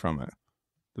 some stuff from it.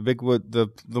 The big wood, the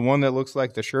one that looks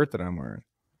like the shirt that I'm wearing.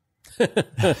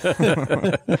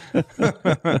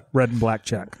 Red and black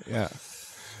check. Yeah.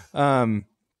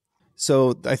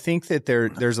 So I think that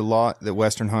there's a lot that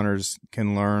Western hunters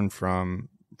can learn from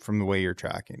the way you're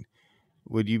tracking.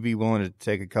 Would you be willing to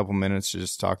take a couple minutes to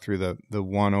just talk through the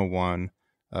 101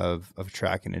 of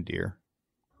tracking a deer?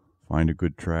 Find a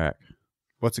good track.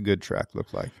 What's a good track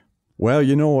look like? Well,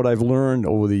 what I've learned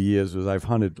over the years is I've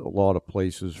hunted a lot of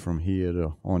places from here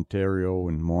to Ontario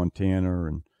and Montana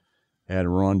and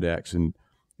Adirondacks, and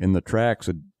in the tracks,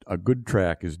 a good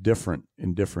track is different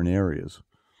in different areas.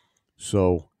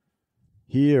 So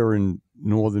here in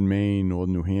northern Maine,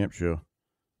 northern New Hampshire,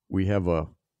 we have a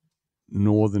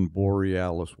northern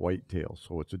borealis whitetail.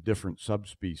 So it's a different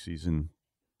subspecies than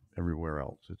everywhere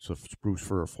else. It's a spruce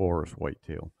fir forest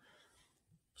whitetail.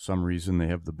 For some reason they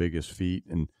have the biggest feet,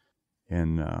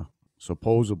 and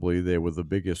supposedly they were the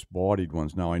biggest bodied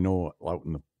ones. Now I know out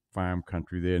in the farm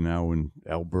country there now in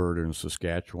Alberta and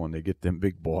Saskatchewan, they get them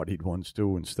big bodied ones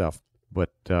too and stuff.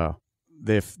 But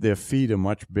their feet are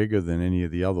much bigger than any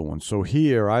of the other ones. So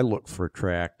here I look for a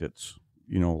track that's,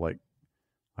 like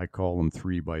I call them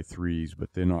 3x3s,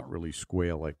 but they're not really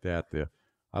square like that.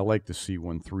 I like to see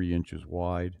one 3 inches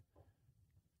wide,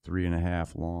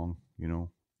 3.5 long.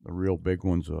 The real big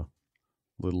ones are a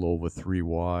little over 3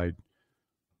 wide,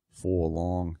 4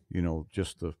 long.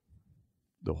 Just the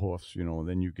hoofs.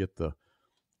 Then you get the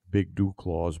big dew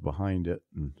claws behind it,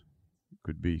 and it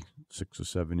could be 6 or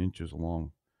 7 inches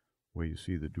long where you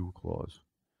see the dew claws.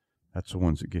 That's the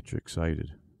ones that get you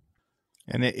excited.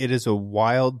 And it is a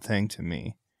wild thing to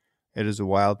me. It is a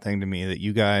wild thing to me that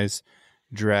you guys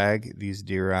drag these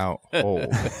deer out whole.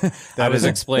 I was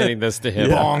explaining this to him.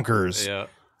 Bonkers. Yeah.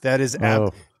 That is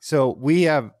so we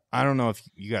have, I don't know if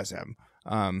you guys have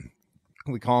them.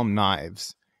 We call them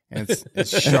knives. And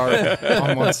it's sharp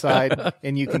on one side.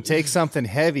 And you can take something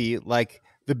heavy like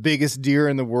the biggest deer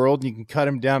in the world, and you can cut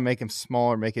him down, make him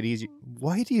smaller, make it easier.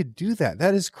 Why do you do that?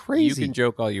 That is crazy. You can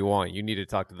joke all you want. You need to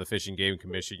talk to the Fish and Game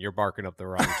Commission. You're barking up the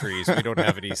wrong trees. We don't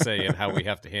have any say in how we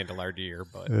have to handle our deer.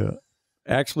 But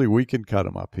Actually, we can cut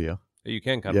them up here. You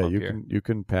can cut them up here. You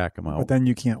can pack them out. But then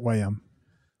you can't weigh them.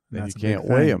 Then you can't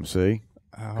weigh them, see?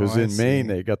 Because in Maine,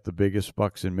 they got the biggest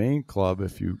bucks in Maine club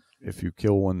if you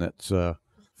kill one that's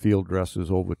field dress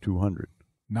is over 200.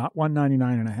 Not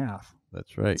 199.5.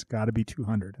 That's right. It's got to be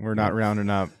 200. We're not rounding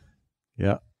up.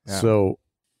 Yeah. Yeah. So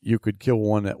you could kill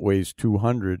one that weighs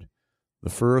 200 the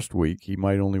first week. He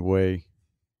might only weigh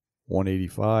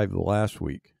 185 the last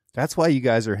week. That's why you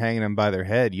guys are hanging them by their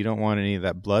head. You don't want any of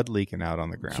that blood leaking out on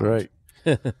the ground.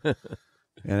 That's right.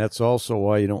 And that's also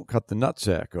why you don't cut the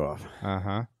nutsack off.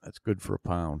 Uh-huh. That's good for a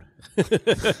pound.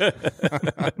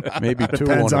 Maybe two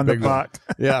Depends on a the big one. buck.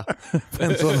 Yeah.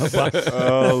 Depends on the buck.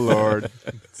 Oh, Lord.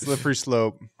 Slippery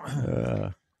slope.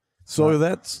 So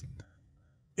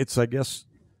I guess,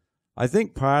 I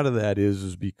think part of that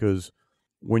is because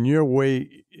when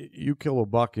you kill a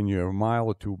buck and you're a mile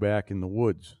or two back in the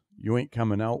woods, you ain't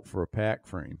coming out for a pack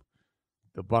frame.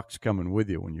 The buck's coming with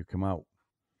you when you come out.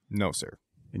 No, sir.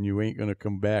 And you ain't going to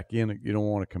come back in. You don't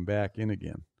want to come back in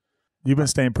again. You've been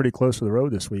staying pretty close to the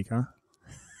road this week, huh?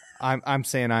 I'm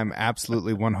saying I'm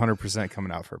absolutely 100%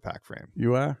 coming out for a pack frame.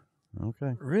 You are?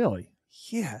 Okay. Really?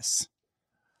 Yes.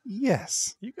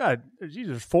 Yes.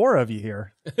 There's 4 of you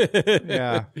here.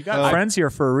 Yeah. You got friends here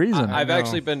for a reason. I've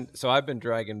actually been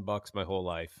dragging bucks my whole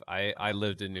life. I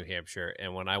lived in New Hampshire,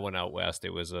 and when I went out west,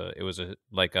 it was a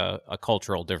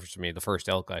cultural difference for me. The first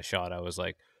elk I shot, I was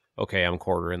like, okay, I'm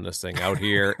quartering this thing out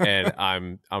here, and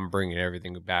I'm bringing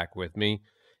everything back with me.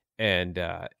 And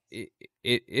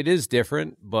it is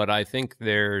different, but I think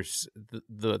there's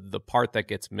the part that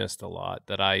gets missed a lot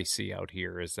that I see out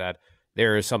here is that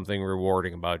there is something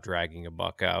rewarding about dragging a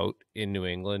buck out in New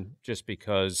England, just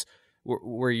because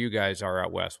where you guys are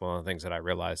out west, one of the things that I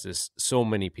realize is so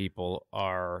many people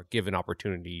are given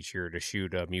opportunity each year to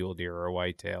shoot a mule deer or a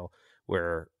whitetail,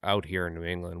 where out here in New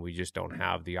England, we just don't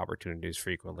have the opportunities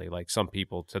frequently. Like some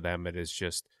people, to them, it is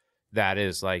just, that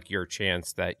is like your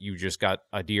chance that you just got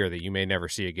a deer that you may never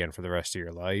see again for the rest of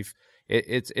your life.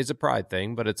 It's a pride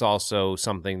thing, but it's also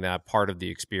something that part of the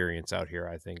experience out here,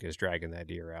 I think, is dragging that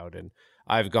deer out. And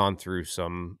I've gone through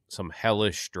some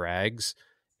hellish drags,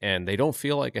 and they don't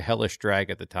feel like a hellish drag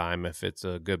at the time if it's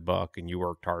a good buck and you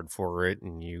worked hard for it,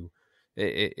 and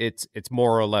it's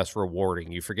more or less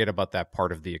rewarding. You forget about that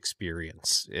part of the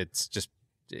experience.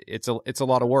 It's a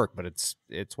lot of work, but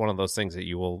it's one of those things that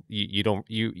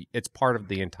it's part of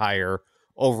the entire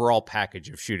overall package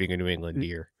of shooting a New England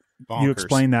deer. Bonkers. You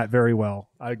explained that very well.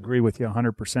 I agree with you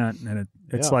 100%. And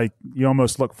it's like you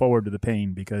almost look forward to the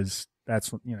pain, because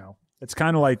that's, it's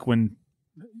kind of like when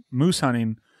moose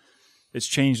hunting, it's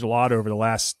changed a lot over the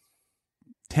last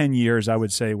 10 years, I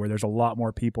would say, where there's a lot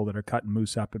more people that are cutting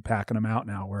moose up and packing them out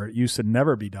now, where it used to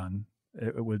never be done.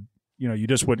 It would, you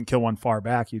just wouldn't kill one far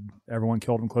back. Everyone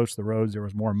killed them close to the roads. There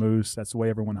was more moose. That's the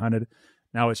way everyone hunted.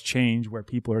 Now it's changed, where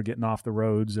people are getting off the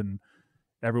roads and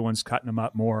everyone's cutting them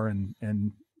up more and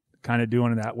kind of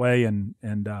doing it that way. And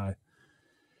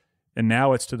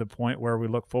now it's to the point where we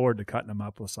look forward to cutting them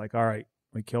up. It's like, all right,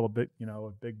 we kill a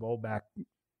big bull back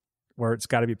where it's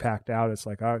got to be packed out. It's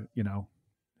like,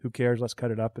 who cares? Let's cut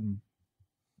it up and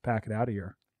pack it out of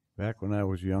here. Back when I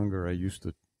was younger, I used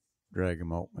to drag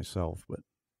them out myself, but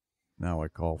now I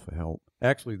call for help.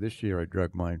 Actually, this year I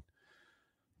dragged mine.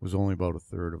 It was only about a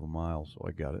third of a mile, so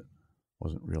I got it.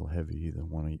 Wasn't real heavy either,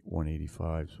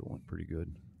 185, so it went pretty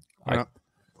good. When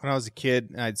I was a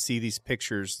kid, I'd see these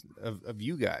pictures of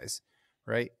you guys,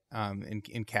 right,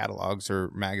 in catalogs or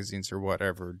magazines or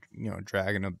whatever,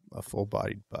 dragging a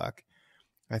full-bodied buck.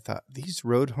 I thought, these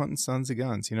road hunting sons of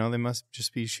guns, they must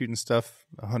just be shooting stuff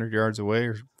 100 yards away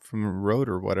or from a road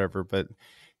or whatever. But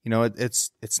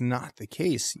it's not the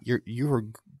case. You are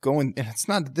going, and it's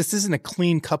not. This isn't a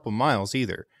clean couple miles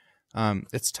either.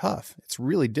 It's tough. It's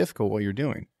really difficult what you're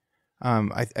doing.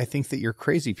 I think that you're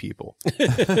crazy people.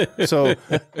 so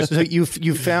you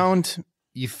found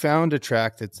a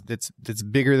track that's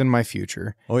bigger than my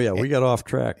future. Oh yeah, we got off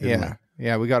track. Didn't we?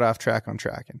 Yeah, we got off track on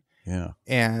tracking. Yeah,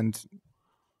 and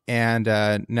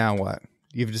now what?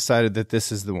 You've decided that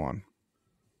this is the one.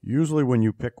 Usually, when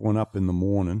you pick one up in the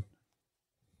morning,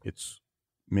 it's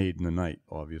made in the night.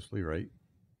 Obviously, right?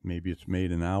 Maybe it's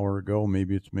made an hour ago.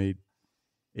 Maybe it's made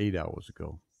 8 hours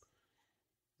ago.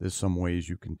 There's some ways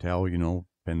you can tell,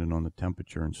 depending on the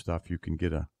temperature and stuff, you can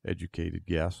get a educated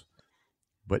guess.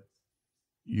 But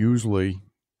usually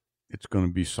it's going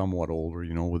to be somewhat older,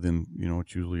 within,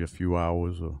 it's usually a few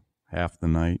hours or half the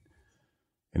night.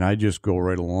 And I just go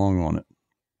right along on it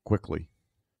quickly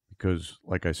because,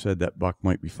 like I said, that buck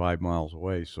might be 5 miles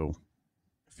away. So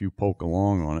if you poke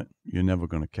along on it, you're never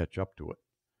going to catch up to it.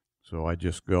 So I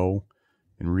just go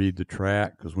and read the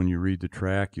track, because when you read the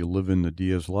track, you live in the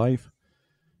deer's life.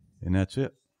 And that's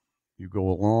it. You go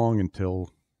along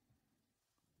until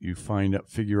you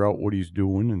figure out what he's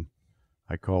doing, and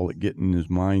I call it getting his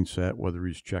mindset, whether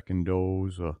he's checking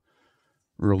does or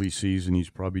early season,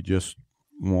 he's probably just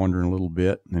wandering a little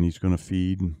bit, and then he's going to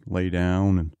feed and lay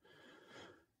down. And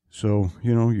so,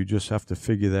 you just have to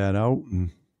figure that out.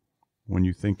 And when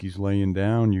you think he's laying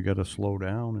down, you got to slow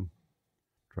down and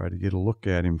try to get a look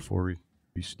at him before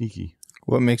he's sneaky.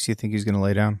 What makes you think he's going to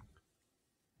lay down?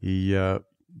 He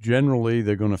generally,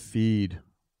 they're going to feed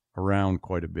around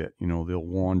quite a bit. They'll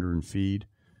wander and feed,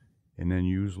 and then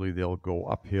usually they'll go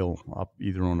uphill, up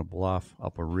either on a bluff,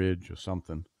 up a ridge or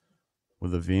something,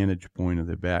 with a vantage point of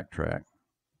their backtrack.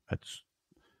 That's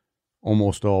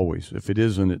almost always. If it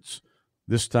isn't, it's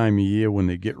this time of year when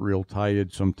they get real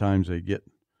tired. Sometimes they get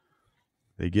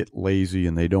lazy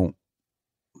and they don't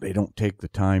take the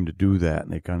time to do that,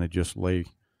 and they kind of just lay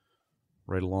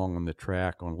right along on the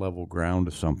track on level ground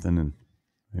or something, and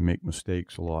they make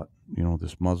mistakes a lot,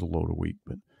 this muzzleloader week.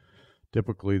 But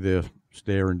typically they're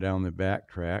staring down the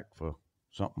backtrack for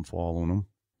something following them.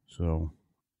 So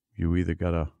you either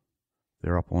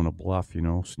they're up on a bluff,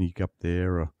 sneak up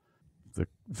there, or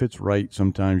if it's right,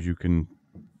 sometimes the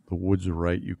woods are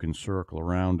right, you can circle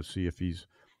around to see if he's,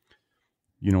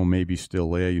 maybe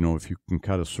still there. If you can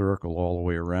cut a circle all the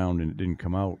way around and it didn't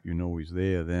come out, he's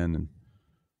there then, and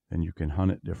then you can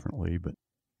hunt it differently. But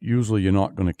usually you're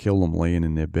not going to kill them laying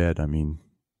in their bed. I mean,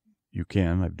 you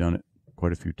can. I've done it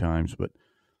quite a few times, but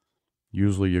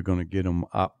usually you're going to get them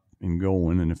up and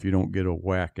going, and if you don't get a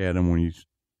whack at him when he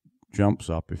jumps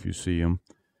up, if you see him,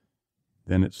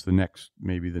 then it's the next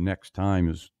time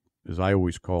is, as I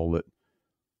always call it,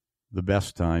 the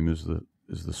best time is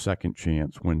the second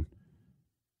chance. When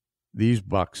these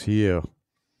bucks here,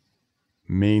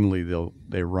 mainly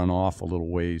they run off a little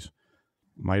ways,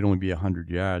 might only be 100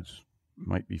 yards,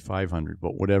 might be 500,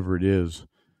 but whatever it is,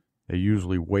 they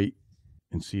usually wait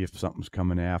and see if something's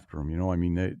coming after them. I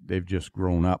mean, they've just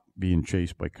grown up being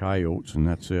chased by coyotes, and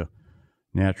that's their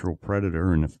natural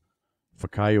predator. And if a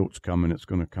coyote's coming, it's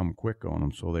going to come quick on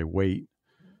them, so they wait.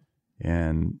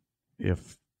 And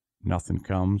if nothing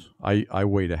comes, I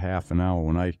wait a half an hour.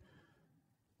 When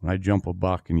I jump a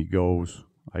buck and he goes,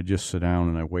 I just sit down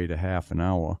and I wait a half an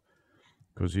hour,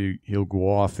 because he'll go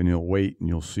off and he'll wait, and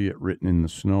you'll see it written in the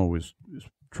snow, his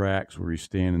tracks where he's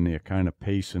standing there kind of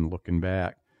pacing, looking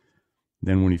back.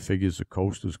 Then when he figures the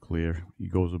coast is clear, he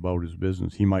goes about his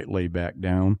business. He might lay back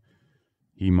down.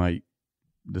 He might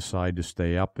decide to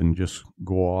stay up and just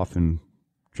go off and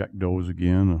check does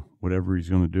again, or whatever he's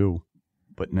going to do.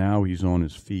 But now he's on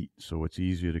his feet, so it's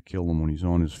easier to kill him when he's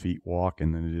on his feet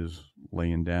walking than it is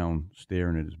laying down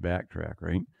staring at his backtrack,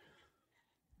 right?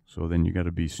 So then you got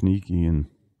to be sneaky and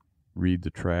read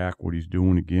the track, what he's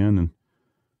doing again, and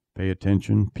pay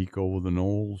attention, peek over the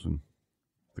knolls, and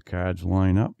the cards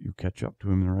line up, you catch up to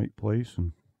him in the right place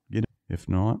and get him. If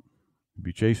not, you'll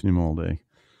be chasing him all day.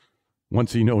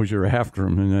 Once he knows you're after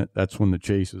him, and that's when the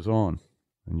chase is on,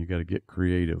 and you got to get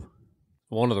creative.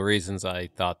 One of the reasons I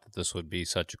thought that this would be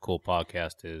such a cool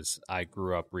podcast is I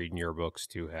grew up reading your books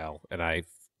too, Hal, and I've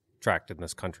tracked in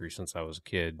this country since I was a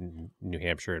kid in New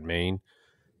Hampshire and Maine.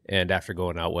 And after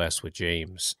going out west with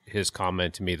James, his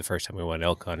comment to me the first time we went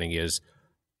elk hunting is,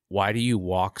 why do you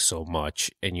walk so much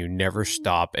and you never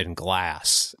stop and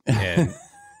glass? And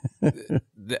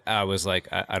I was like,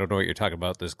 I don't know what you're talking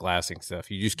about, this glassing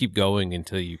stuff. You just keep going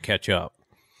until you catch up.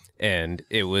 And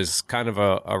it was kind of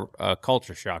a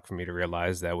culture shock for me to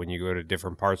realize that when you go to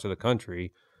different parts of the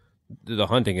country, the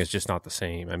hunting is just not the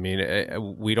same. I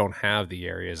mean, we don't have the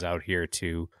areas out here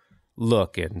to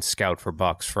look and scout for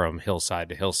bucks from hillside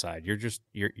to hillside.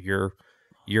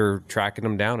 You're tracking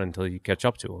them down until you catch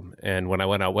up to them. And when I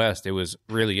went out west, it was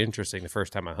really interesting. The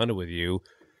first time I hunted with you,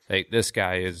 like,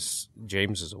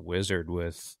 James is a wizard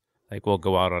with, like, we'll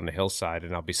go out on the hillside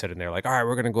and I'll be sitting there like, all right,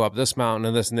 we're going to go up this mountain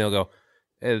and this, and they'll go,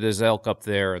 hey, there's elk up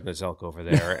there and there's elk over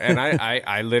there. And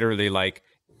I literally, like,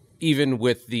 even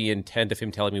with the intent of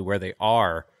him telling me where they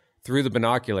are, through the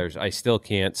binoculars, I still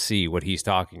can't see what he's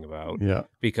talking about. Yeah.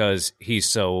 Because he's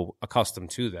so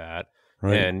accustomed to that.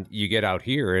 Right. And you get out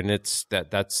here, and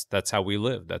that's how we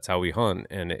live. That's how we hunt,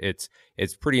 and it's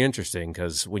pretty interesting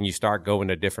because when you start going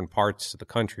to different parts of the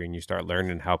country and you start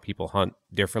learning how people hunt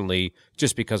differently,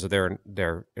 just because of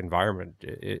their environment,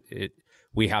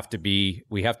 we have to be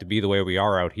the way we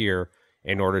are out here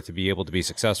in order to be able to be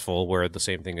successful. Where the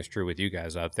same thing is true with you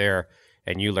guys out there,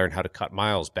 and you learn how to cut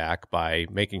miles back by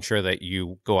making sure that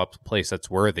you go up to a place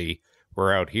that's worthy.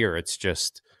 We're out here, it's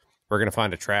just, we're going to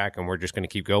find a track and we're just going to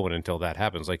keep going until that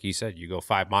happens. Like you said, you go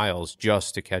 5 miles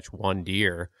just to catch one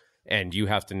deer, and you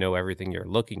have to know everything you're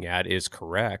looking at is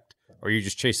correct, or you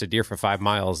just chase a deer for 5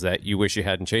 miles that you wish you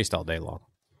hadn't chased all day long.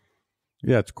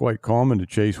 Yeah, it's quite common to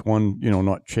chase one,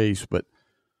 not chase, but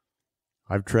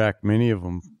I've tracked many of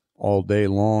them all day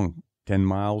long, 10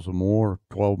 miles or more,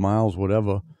 12 miles,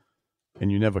 whatever.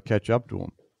 and you never catch up to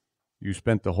them. You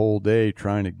spent the whole day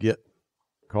trying to get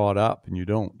caught up, and you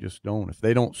just don't. If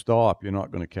they don't stop, you're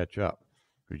not going to catch up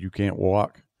because you can't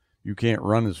walk. You can't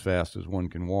run as fast as one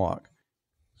can walk.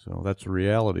 So that's the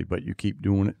reality, but you keep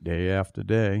doing it day after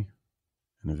day,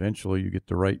 and eventually you get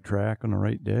the right track on the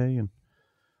right day and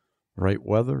the right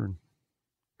weather, and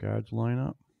guards line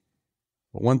up.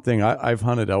 But one thing, I've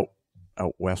hunted out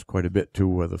west quite a bit too,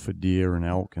 whether for deer and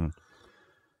elk,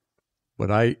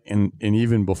 but and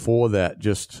even before that,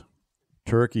 just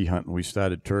turkey hunting. We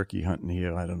started turkey hunting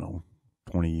here, I don't know,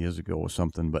 20 years ago or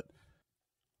something, but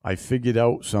I figured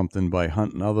out something by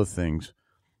hunting other things.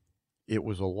 It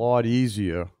was a lot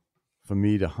easier for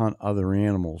me to hunt other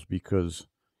animals because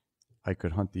I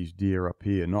could hunt these deer up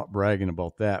here. Not bragging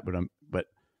about that, but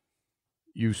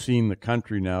you've seen the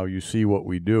country now. You see what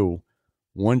we do.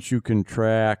 Once you can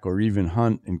track or even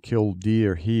hunt and kill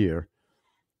deer here,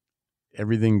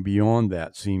 everything beyond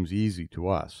that seems easy to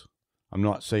us. I'm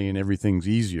not saying everything's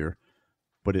easier,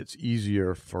 but it's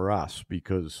easier for us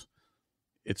because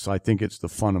I think it's the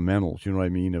fundamentals, you know what I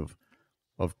mean, of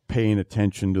paying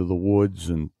attention to the woods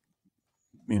and,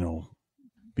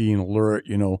 being alert,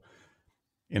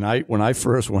 And when I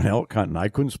first went elk hunting, I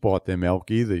couldn't spot them elk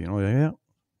either, yeah,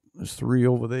 there's 3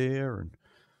 over there, and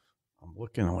I'm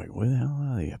looking, I'm like, where the hell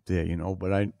are they up there,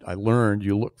 But I learned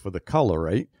you look for the color,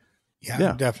 right?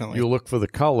 Yeah, definitely. You look for the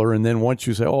color, and then once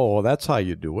you say, oh, that's how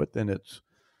you do it, then it's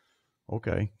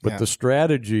okay. But the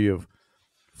strategy of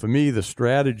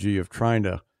trying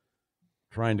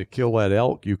to kill that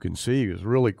elk you can see is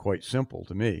really quite simple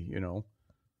to me,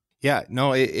 Yeah,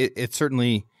 no, it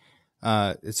certainly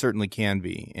can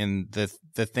be. And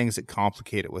the things that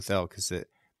complicate it with elk is that,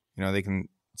 they can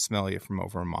smell you from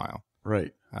over a mile.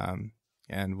 Right.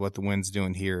 And what the wind's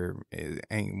doing here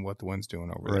ain't what the wind's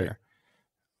doing over there.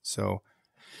 So,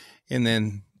 and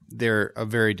then they're a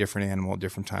very different animal at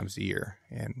different times of the year.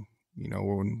 And,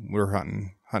 when we're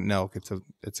hunting elk,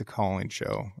 it's a calling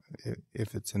show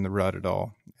if it's in the rut at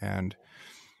all. And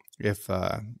if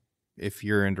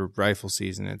you're into rifle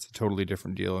season, it's a totally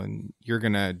different deal. And you're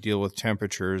going to deal with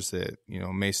temperatures that,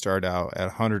 may start out at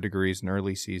 100 degrees in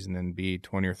early season and be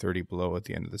 20 or 30 below at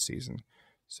the end of the season.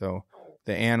 So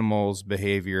the animal's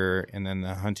behavior and then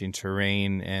the hunting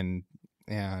terrain and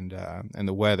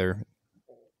the weather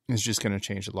is just going to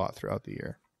change a lot throughout the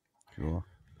year. Sure.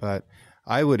 But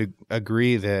I would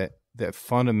agree that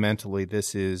fundamentally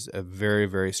this is a very,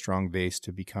 very strong base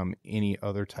to become any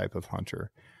other type of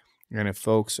hunter. And if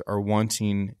folks are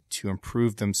wanting to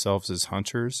improve themselves as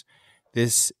hunters,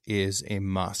 this is a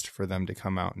must for them to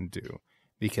come out and do.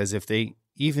 Because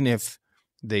even if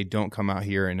they don't come out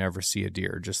here and ever see a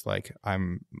deer, just like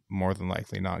I'm more than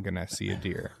likely not going to see a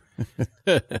deer,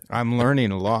 I'm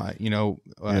learning a lot.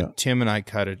 Tim and I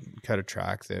cut a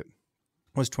track that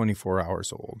was 24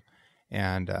 hours old,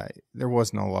 and there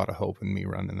wasn't a lot of hope in me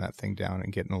running that thing down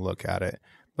and getting a look at it.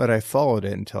 But I followed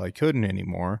it until I couldn't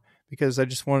anymore because I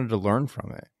just wanted to learn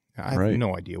from it. I have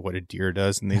no idea what a deer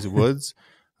does in these woods,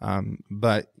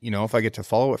 but if I get to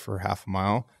follow it for half a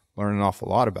mile, learn an awful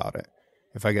lot about it.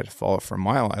 If I get to follow it for a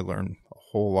mile, I learn a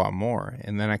whole lot more.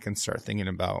 And then I can start thinking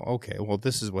about, okay, well,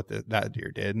 this is what that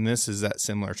deer did, and this is that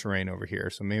similar terrain over here.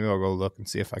 So maybe I'll go look and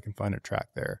see if I can find a track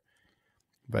there.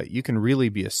 But you can really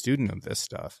be a student of this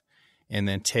stuff and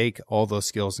then take all those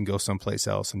skills and go someplace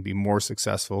else and be more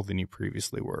successful than you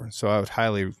previously were. So I would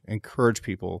highly encourage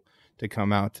people to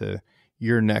come out to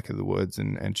your neck of the woods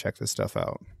and check this stuff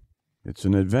out. It's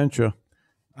an adventure.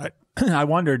 I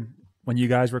wondered, when you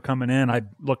guys were coming in, I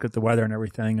looked at the weather and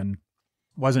everything and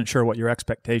wasn't sure what your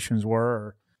expectations were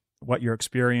or what your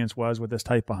experience was with this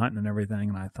type of hunting and everything.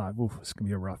 And I thought, oof, this is going to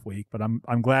be a rough week. But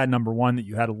I'm glad, number one, that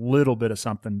you had a little bit of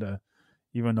something to,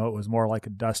 even though it was more like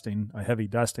a heavy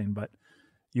dusting, but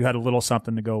you had a little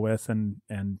something to go with and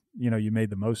you made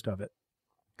the most of it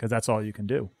because that's all you can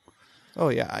do. Oh,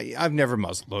 yeah. I've never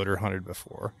muzzleloader hunted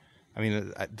before. I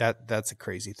mean, that's a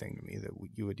crazy thing to me that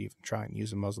you would even try and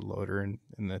use a muzzleloader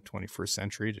in the 21st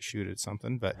century to shoot at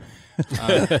something. But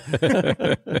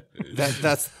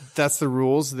that's the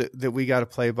rules that we got to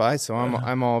play by. So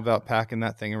I'm all about packing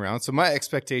that thing around. So my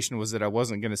expectation was that I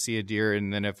wasn't going to see a deer,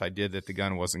 and then if I did, that the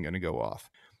gun wasn't going to go off.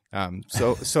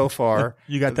 So far,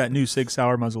 you got that new Sig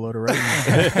Sauer muzzleloader,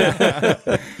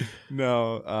 right?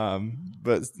 No,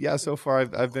 but yeah, so far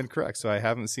I've been correct. So I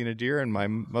haven't seen a deer, and my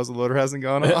muzzleloader hasn't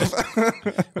gone off.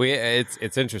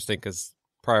 It's interesting because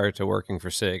prior to working for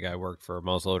Sig, I worked for a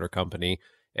muzzleloader company,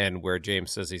 and where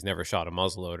James says he's never shot a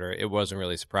muzzleloader, it wasn't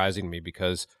really surprising to me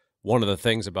because one of the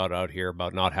things about out here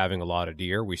about not having a lot of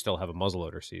deer, we still have a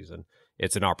muzzleloader season.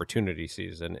 It's an opportunity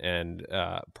season. And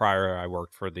prior, I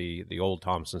worked for the old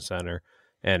Thompson Center,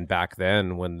 And back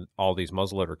then, when all these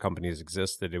muzzleloader companies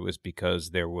existed, it was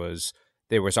because there was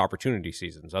opportunity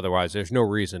seasons. Otherwise, there's no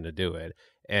reason to do it.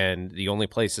 And the only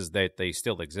places that they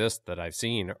still exist that I've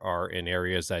seen are in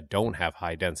areas that don't have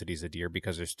high densities of deer,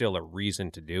 because there's still a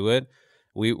reason to do it.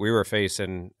 We were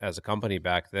facing, as a company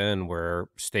back then, where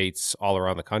states all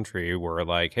around the country were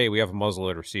like, hey, we have a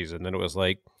muzzleloader season. Then it was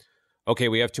like, okay,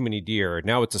 we have too many deer.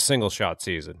 Now it's a single shot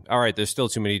season. All right, there's still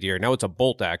too many deer. Now it's a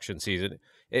bolt action season.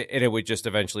 And it would just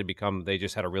eventually become, they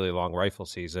just had a really long rifle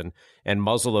season. And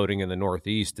muzzleloading in the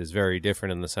Northeast is very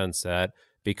different in the sense that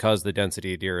because the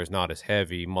density of deer is not as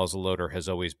heavy, muzzleloader has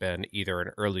always been either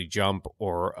an early jump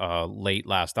or a late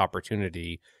last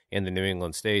opportunity in the New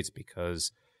England states,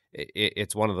 because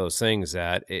it's one of those things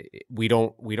that we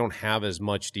don't have as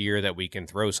much deer that we can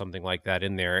throw something like that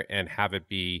in there and have it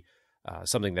be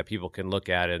something that people can look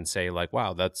at and say, like,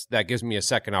 wow, that gives me a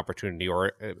second opportunity, or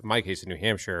in my case in New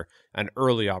Hampshire, an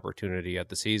early opportunity at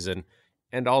the season.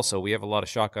 And also, we have a lot of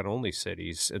shotgun-only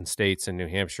cities and states in New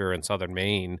Hampshire and southern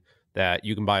Maine that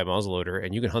you can buy a muzzleloader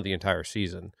and you can hunt the entire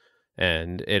season.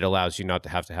 And it allows you not to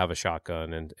have a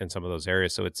shotgun in some of those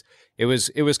areas. So it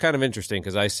was kind of interesting,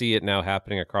 because I see it now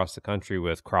happening across the country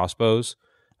with crossbows.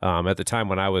 At the time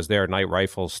when I was there, night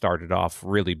rifles started off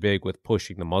really big with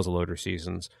pushing the muzzleloader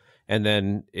seasons. And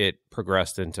then it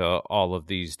progressed into all of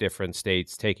these different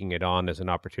states taking it on as an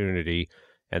opportunity.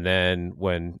 And then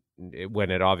when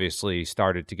it obviously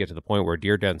started to get to the point where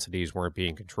deer densities weren't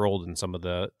being controlled in some of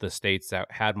the states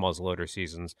that had muzzleloader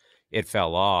seasons, it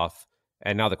fell off.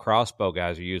 And now the crossbow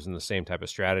guys are using the same type of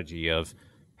strategy of,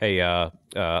 hey, an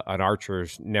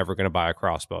archer's never going to buy a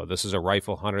crossbow. This is a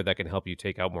rifle hunter that can help you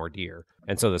take out more deer.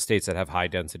 And so the states that have high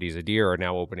densities of deer are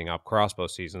now opening up crossbow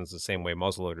seasons the same way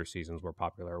muzzleloader seasons were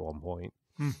popular at one point.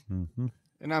 Mm-hmm.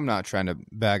 And I'm not trying to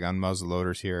bag on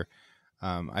muzzleloaders here.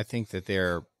 I think that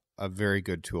they're a very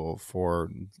good tool for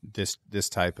this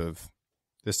type of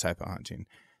hunting,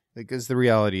 because the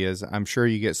reality is, I'm sure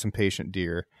you get some patient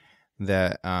deer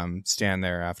that stand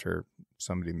there after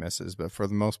somebody misses, but for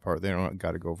the most part, they don't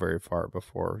got to go very far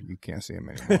before you can't see them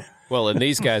anymore. Well, and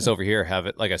these guys over here have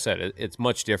it, like I said, it's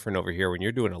much different over here. When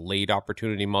you're doing a late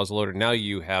opportunity muzzleloader, now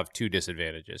you have two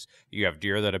disadvantages. You have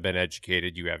deer that have been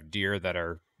educated, you have deer that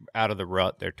are out of the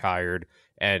rut, they're tired,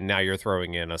 and now you're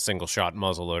throwing in a single shot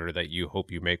muzzleloader that you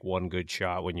hope you make one good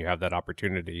shot when you have that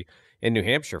opportunity. In New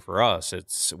Hampshire, for us,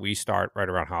 we start right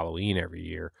around Halloween every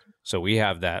year. So we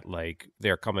have that, like,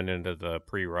 they're coming into the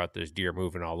pre-rut, there's deer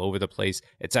moving all over the place.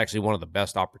 It's actually one of the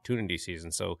best opportunity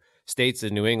seasons. So states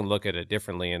in New England look at it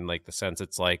differently, in like the sense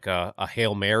it's like a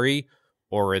Hail Mary,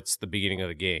 or it's the beginning of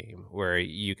the game, where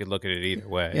you could look at it either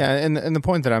way. Yeah, and the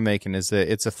point that I'm making is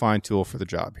that it's a fine tool for the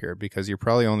job here, because you're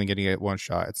probably only getting it one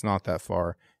shot. It's not that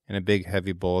far, and a big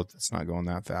heavy bullet that's not going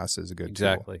that fast is a good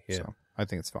tool. Yeah. So I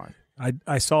think it's fine.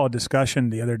 I saw a discussion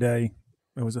the other day.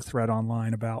 It was a thread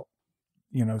online about,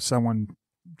 someone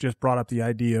just brought up the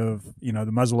idea of, the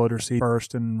muzzleloader season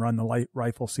first and run the light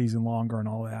rifle season longer and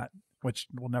all that, which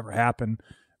will never happen.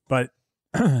 But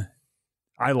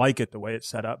I like it the way it's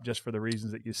set up, just for the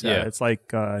reasons that you said. Yeah. It's like,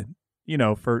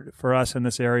 for us in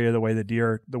this area, the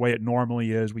way it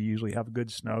normally is, we usually have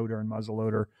good snow during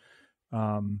muzzleloader.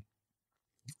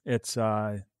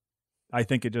 I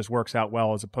think it just works out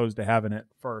well, as opposed to having it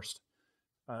first.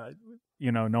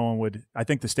 No one would. I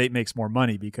think the state makes more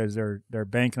money because they're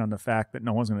banking on the fact that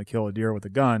no one's going to kill a deer with a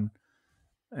gun,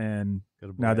 and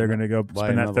now they're going to go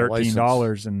spend that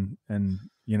 $13 and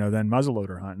then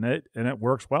muzzleloader hunt, and it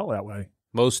works well that way.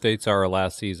 Most states are a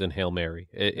last season Hail Mary.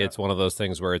 It's one of those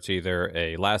things where it's either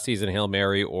a last season Hail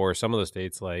Mary, or some of the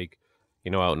states, like,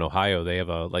 out in Ohio, they have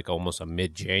almost a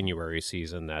mid-January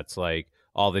season that's like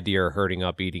all the deer are herding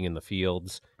up, eating in the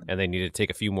fields, and they need to take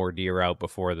a few more deer out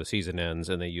before the season ends,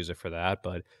 and they use it for that.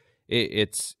 But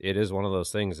it is one of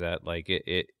those things that, like,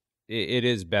 it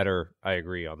is better, I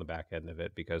agree, on the back end of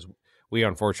it, because we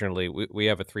unfortunately we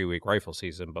have a 3-week rifle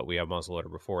season, but we have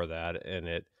muzzleloader before that, and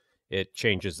it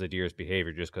changes the deer's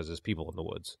behavior just because there's people in the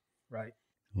woods. Right.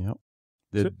 Yep.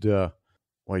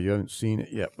 Well, you haven't seen it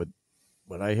yet, but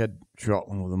I had shot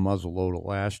one with a muzzleloader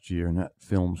last year, and that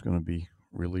film's going to be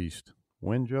released.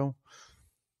 When, Joe?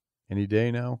 Any day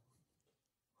now?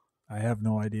 I have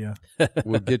no idea.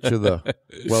 We'll get you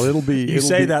it'll be. You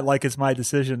say that like it's my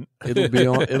decision. It'll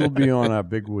be on our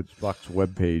Big Woods Bucks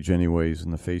webpage, anyways, in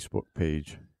the Facebook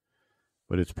page.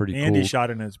 But it's pretty cool. Andy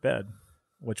shot in his bed,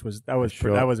 which was that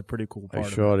was a pretty cool part. I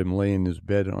shot him laying in his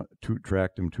bed.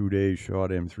 Tracked him 2 days.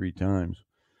 Shot him 3 times,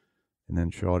 and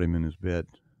then shot him in his bed.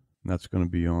 And that's going to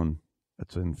be on.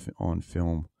 That's on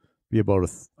film. Be about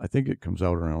I think it comes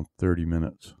out around 30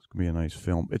 minutes. It's going to be a nice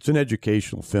film. It's an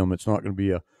educational film. It's not going to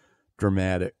be a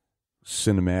dramatic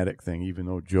cinematic thing, even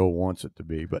though Joe wants it to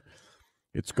be. But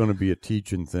it's going to be a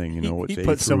teaching thing, you know. He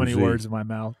put so many words in my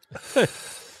mouth.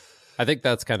 I think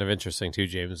that's kind of interesting too,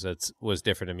 James. That's was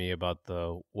different to me about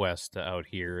the West out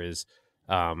here is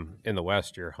in the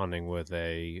West, you're hunting with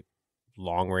a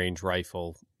long-range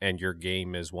rifle and your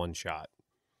game is one shot.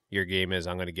 Your game is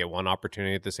I'm going to get one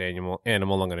opportunity at this animal. I'm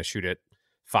going to shoot it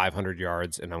 500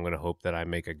 yards and I'm going to hope that I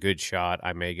make a good shot.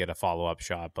 I may get a follow-up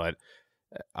shot, but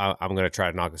I'm going to try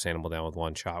to knock this animal down with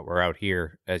one shot. We're out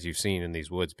here, as you've seen in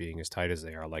these woods being as tight as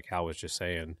they are, like Hal was just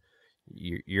saying,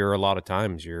 you're a lot of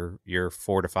times you're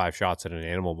 4 to 5 shots at an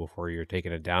animal before you're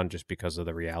taking it down just because of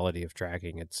the reality of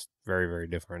tracking. It's very, very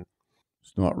different.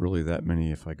 It's not really that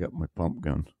many if I got my pump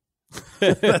gun.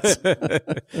 Yeah,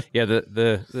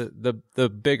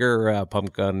 the bigger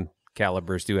pump gun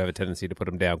calibers do have a tendency to put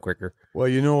them down quicker. Well,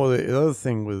 you know, the other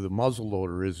thing with the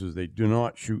muzzleloader is they do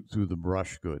not shoot through the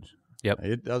brush good. Yep.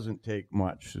 It doesn't take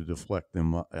much to deflect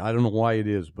them. I don't know why it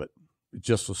is, but it's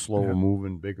just a slower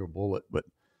moving, bigger bullet. But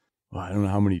I don't know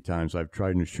how many times I've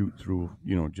tried to shoot through,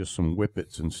 you know, just some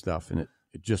whippets and stuff, and it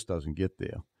just doesn't get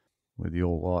there. With the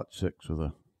old Lot 6 with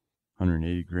a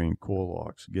 180 grain core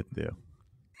locks, get there.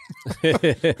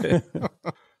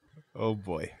 Oh,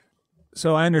 boy.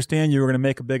 So I understand you were going to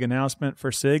make a big announcement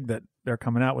for SIG that they're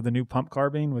coming out with a new pump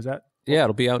carbine. Was that? Yeah,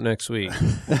 it'll be out next week.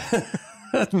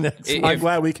 I'm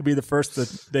glad we could be the first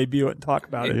to debut it and talk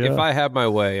about it. If I have my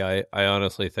way, I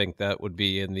honestly think that would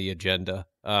be in the agenda.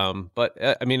 But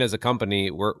I mean, as a company,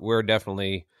 we're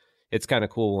definitely, it's kind of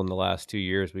cool in the last 2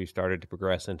 years, we've started to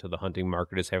progress into the hunting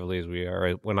market as heavily as we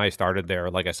are. When I started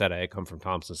there, like I said, I had come from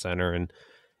Thompson Center, and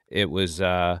it was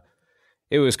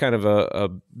kind of a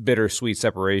bittersweet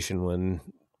separation when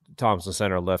Thompson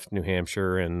Center left New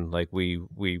Hampshire, and like we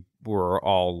were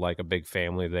all like a big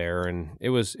family there, and it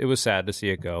was sad to see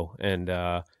it go. And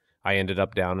I ended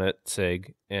up down at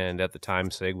SIG, and at the time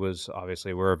SIG was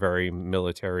obviously, we're a very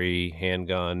military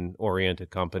handgun oriented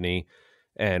company,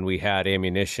 and we had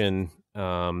ammunition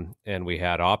and we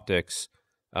had optics,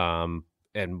 and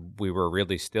we were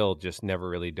really still just never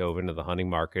really dove into the hunting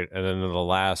market. And then in the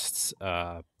last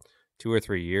 2 or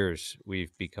 3 years,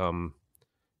 we've become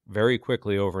very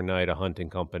quickly overnight a hunting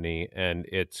company, and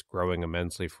it's growing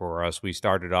immensely for us. We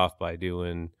started off by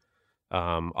doing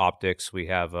optics. We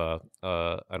have an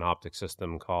optic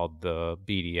system called the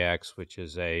BDX, which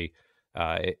is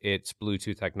it's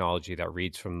Bluetooth technology that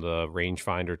reads from the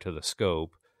rangefinder to the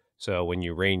scope. So when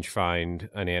you range find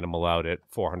an animal out at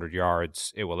 400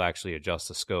 yards, it will actually adjust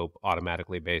the scope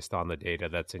automatically based on the data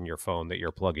that's in your phone that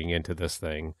you're plugging into this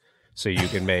thing. So you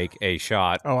can make a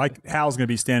shot. Oh, Hal's going to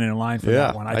be standing in line for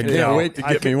that one. I can't wait to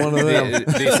get me one of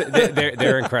them.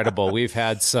 They're incredible. We've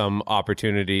had some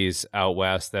opportunities out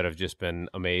west that have just been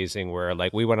amazing. Where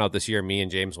like we went out this year, me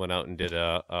and James went out and did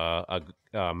a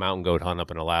mountain goat hunt up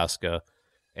in Alaska,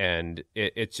 and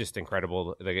it's just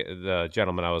incredible. The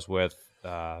gentleman I was with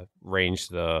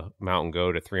ranged the mountain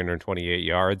goat at 328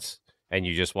 yards, and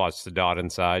you just watch the dot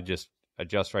inside just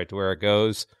adjust right to where it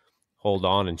goes. Hold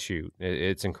on and shoot.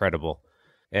 It's incredible.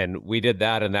 And we did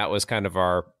that, and that was kind of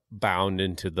our bound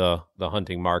into the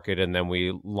hunting market. And then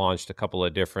we launched a couple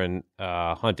of different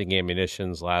hunting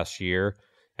ammunitions last year.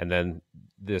 And then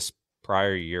this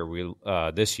prior year, we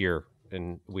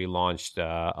launched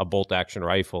a bolt action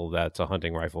rifle that's a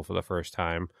hunting rifle for the first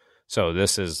time. So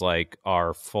this is like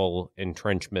our full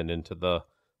entrenchment into the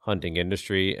hunting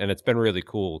industry. And it's been really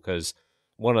cool because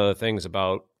one of the things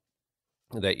about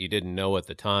that you didn't know at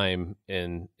the time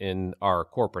in our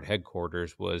corporate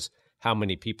headquarters was how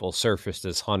many people surfaced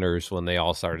as hunters when they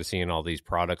all started seeing all these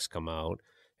products come out.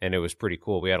 And it was pretty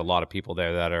cool. We had a lot of people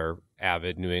there that are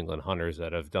avid New England hunters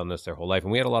that have done this their whole life.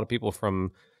 And we had a lot of people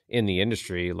from in the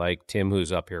industry, like Tim,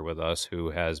 who's up here with us, who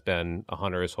has been a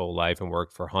hunter his whole life and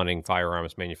worked for hunting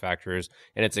firearms manufacturers.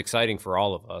 And it's exciting for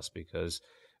all of us because,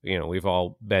 you know, we've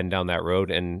all been down that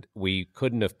road, and we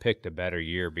couldn't have picked a better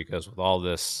year because with all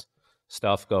this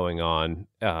stuff going on,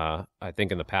 I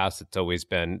think in the past it's always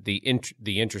been the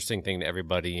interesting thing to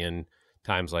everybody in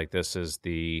times like this is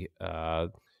the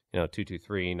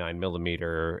 223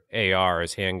 9mm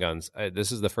ARs, handguns.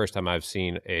 This is the first time I've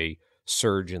seen a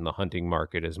surge in the hunting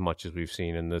market as much as we've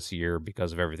seen in this year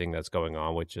because of everything that's going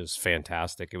on, which is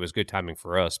fantastic. It was good timing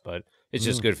for us, but it's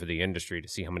just good for the industry to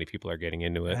see how many people are getting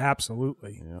into it.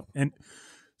 Absolutely. Yeah. And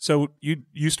so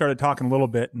you started talking a little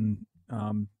bit and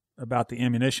about the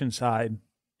ammunition side,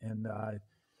 and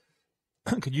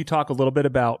could you talk a little bit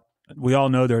about, we all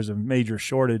know there's a major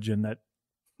shortage and that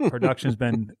production's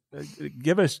been,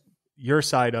 give us your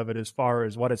side of it as far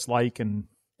as what it's like and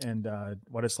and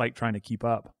what it's like trying to keep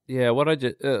up. Yeah, what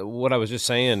I was just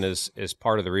saying is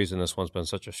part of the reason this one's been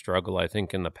such a struggle. I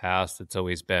think in the past it's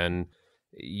always been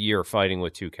you're fighting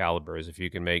with two calibers. If you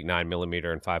can make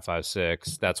 9mm and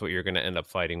 5.56, that's what you're going to end up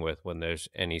fighting with when there's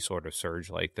any sort of surge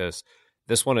like this.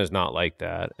 This one is not like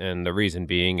that, and the reason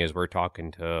being is we're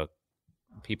talking to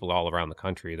people all around the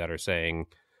country that are saying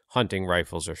hunting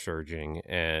rifles are surging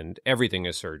and everything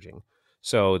is surging.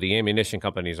 So the ammunition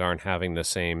companies aren't having the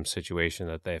same situation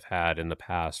that they've had in the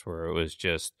past where it was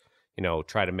just,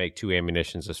 try to make 2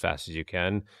 ammunitions as fast as you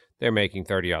can. They're making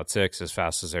 30-06 as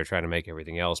fast as they're trying to make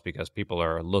everything else because people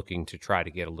are looking to try to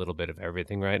get a little bit of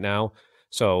everything right now.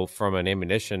 So from an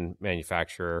ammunition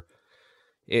manufacturer,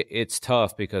 it's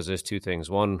tough because there's 2 things.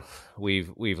 One, we've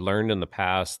learned in the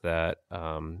past that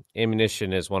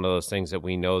ammunition is one of those things that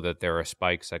we know that there are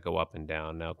spikes that go up and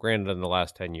down. Now, granted, in the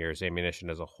last 10 years, ammunition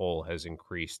as a whole has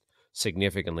increased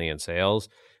significantly in sales.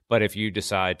 But if you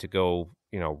decide to go,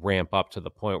 ramp up to the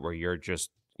point where you're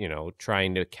just,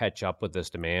 trying to catch up with this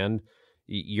demand,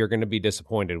 you're going to be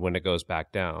disappointed when it goes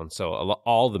back down. So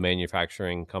all the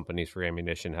manufacturing companies for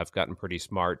ammunition have gotten pretty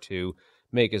smart to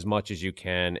make as much as you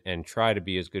can and try to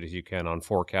be as good as you can on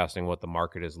forecasting what the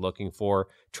market is looking for.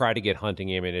 Try to get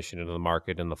hunting ammunition into the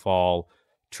market in the fall.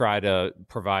 Try to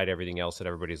provide everything else that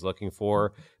everybody's looking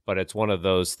for. But it's one of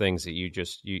those things that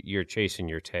you're chasing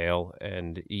your tail,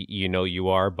 and you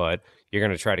are, but you're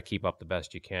going to try to keep up the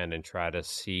best you can and try to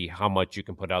see how much you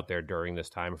can put out there during this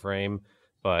time frame.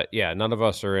 But yeah, none of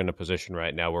us are in a position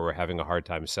right now where we're having a hard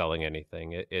time selling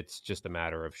anything. It's just a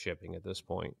matter of shipping at this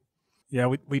point. Yeah,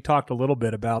 we talked a little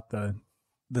bit about the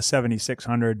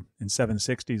 7600 and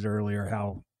 760s earlier,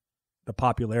 how the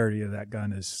popularity of that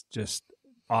gun is just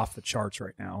off the charts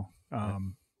right now.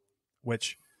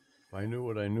 Which, if I knew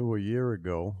what I knew a year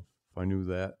ago, if I knew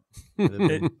that,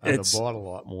 I'd have bought a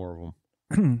lot more of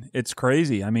them. It's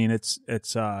crazy. I mean, it's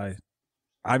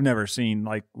I've never seen,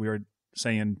 like we were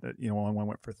saying, that one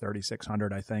went for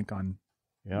 3600, I think, on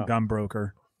Gun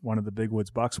Broker, one of the Big Woods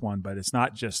Bucks one, but it's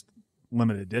not just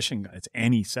limited edition. It's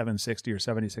any 760 or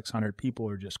 7600. People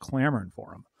are just clamoring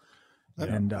for them.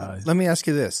 And let me ask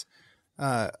you this: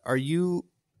 are you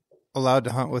allowed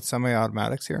to hunt with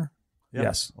semi-automatics here? Yeah.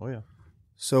 Yes. Oh yeah.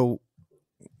 So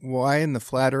why in the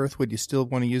flat earth would you still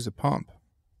want to use a pump?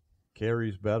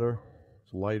 Carries better.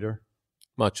 It's lighter.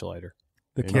 Much lighter.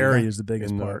 The carry is the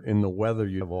biggest part. In the weather,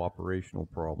 you have operational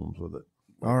problems with it.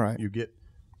 All right. You get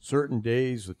certain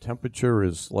days, the temperature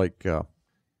is like,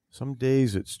 some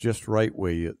days it's just right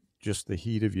where just the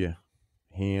heat of your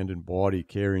hand and body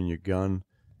carrying your gun.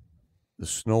 The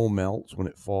snow melts when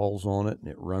it falls on it and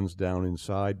it runs down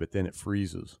inside, but then it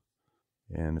freezes.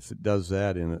 And if it does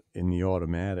that in the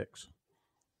automatics,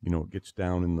 it gets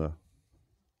down in the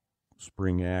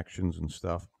spring actions and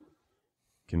stuff,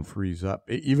 can freeze up.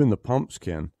 Even the pumps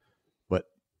can. But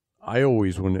I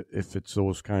always, if it's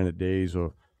those kind of days,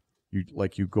 or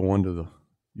you go under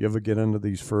you ever get under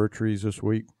these fir trees this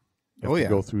week? You have to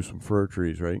go through some fir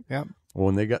trees, right? Yeah. Well,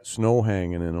 when they got snow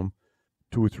hanging in them,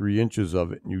 2 or 3 inches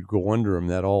of it, and you go under them,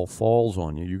 that all falls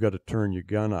on you. You got to turn your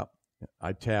gun up.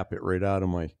 I tap it right out of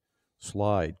my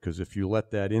slide, because if you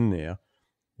let that in there,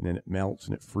 and then it melts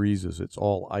and it freezes, it's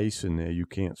all ice in there. You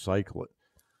can't cycle it.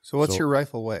 So what's your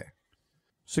rifle weigh?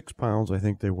 6 pounds, I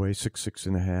think they weigh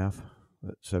 6.5.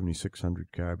 That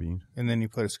 7600 carbine. And then you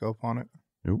put a scope on it?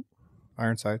 Nope.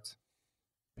 Iron sights?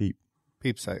 Peep.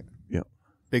 Peep sight? Yeah.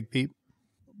 Big peep?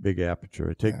 Big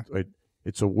aperture.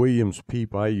 It's a Williams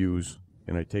peep I use,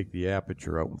 and I take the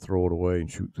aperture out and throw it away and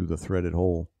shoot through the threaded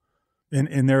hole.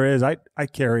 And there is, I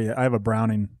have a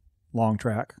Browning long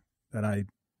track that I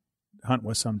hunt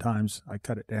with sometimes. I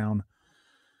cut it down,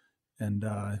 and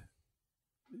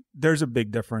there's a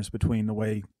big difference between the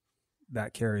way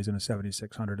that carries in a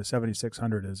 7600. A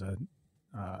 7600 is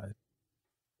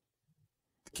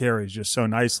carries just so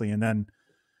nicely, and then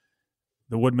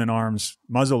the Woodman Arms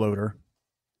muzzleloader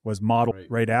was modeled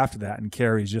right after that and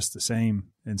carries just the same,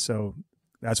 and so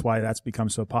that's why that's become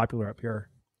so popular up here.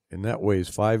 And that weighs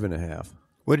 5.5.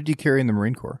 What did you carry in the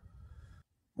Marine Corps?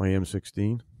 My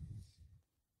M16.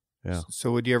 Yeah.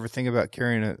 So would you ever think about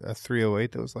carrying a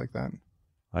 308 that was like that?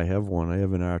 I have one. I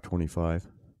have an R25.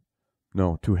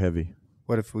 No, too heavy.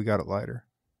 What if we got it lighter?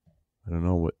 I don't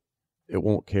know what. It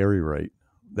won't carry right.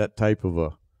 That type of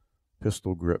a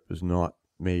pistol grip is not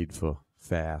made for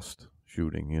fast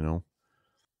shooting,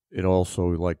 It also,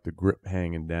 like the grip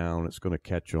hanging down, it's going to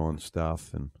catch on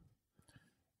stuff. And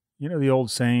the old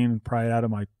saying, pry it out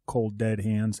of my cold, dead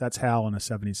hands. That's Hal in a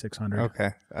 7600. Okay.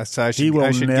 So I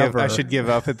should give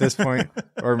up at this point,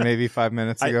 or maybe 5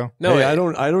 minutes ago. I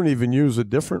don't even use a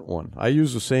different one. I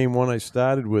use the same one I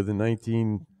started with in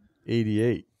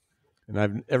 1988.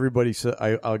 And everybody said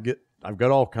I've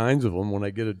got all kinds of them. When I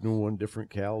get a new one, different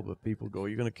caliber, people go,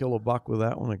 "You're going to kill a buck with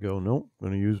that one?" I go, "Nope, I'm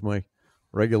going to use my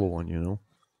regular one." You know.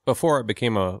 Before I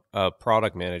became a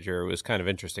product manager, it was kind of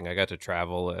interesting. I got to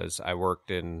travel as I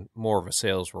worked in more of a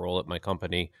sales role at my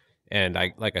company. And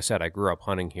like I said, I grew up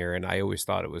hunting here, and I always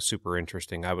thought it was super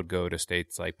interesting. I would go to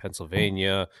states like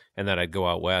Pennsylvania, and then I'd go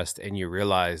out west, and you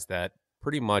realize that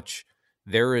pretty much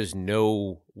there is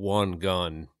no one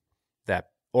gun that,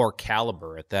 or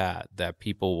caliber at that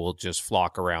people will just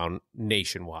flock around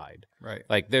nationwide. Right.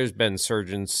 Like there's been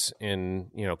surgence in,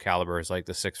 calibers like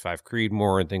the 6.5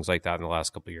 Creedmoor and things like that in the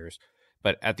last couple of years.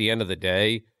 But at the end of the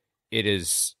day, it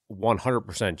is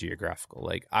 100% geographical.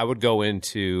 Like I would go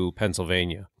into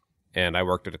Pennsylvania, and I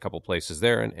worked at a couple places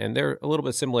there, and they're a little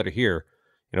bit similar to here.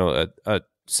 A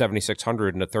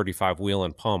 7600 and a 35 wheel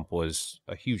and pump was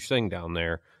a huge thing down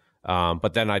there.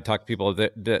 But then I'd talk to people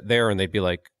there, and they'd be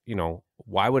like,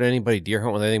 why would anybody deer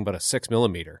hunt with anything but a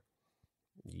 6mm?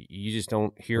 You just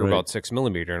don't hear about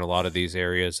 6mm in a lot of these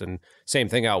areas. And same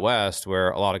thing out west, where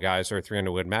a lot of guys are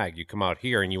 300 wood mag. You come out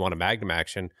here and you want a magnum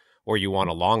action, or you want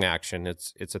a long action.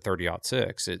 It's a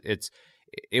 30-06.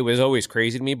 It was always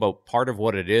crazy to me, but part of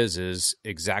what it is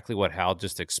exactly what Hal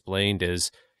just explained. Is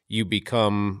you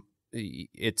become,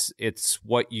 it's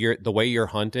what the way you're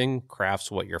hunting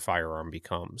crafts what your firearm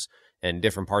becomes. And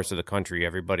different parts of the country,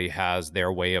 everybody has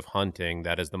their way of hunting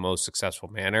that is the most successful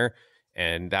manner.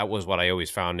 And that was what I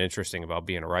always found interesting about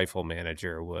being a rifle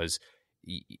manager was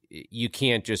you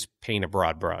can't just paint a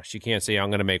broad brush. You can't say, I'm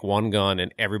going to make one gun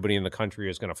and everybody in the country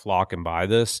is going to flock and buy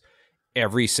this.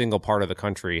 Every single part of the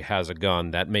country has a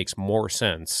gun that makes more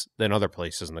sense than other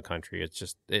places in the country. It's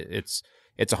just, it's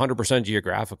 100%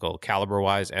 geographical,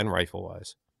 caliber-wise and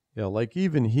rifle-wise. Yeah, like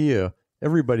even here,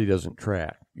 everybody doesn't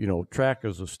track.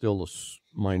 Trackers are still a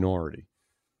minority.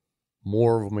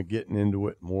 More of them are getting into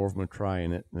it. More of them are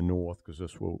trying it in the north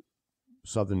because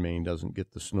southern Maine doesn't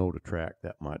get the snow to track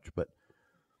that much.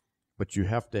 But you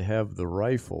have to have the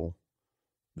rifle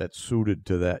that's suited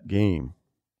to that game,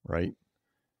 right?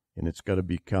 And it's got to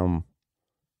become,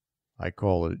 I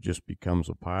call it just becomes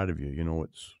a part of you.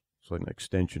 It's like an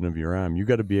extension of your arm. You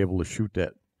got to be able to shoot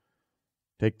that,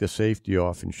 take the safety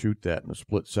off and shoot that in a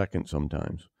split second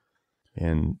sometimes.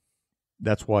 And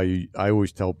that's why I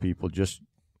always tell people just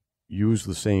use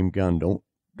the same gun.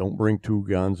 Don't bring two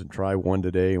guns and try one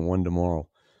today and one tomorrow.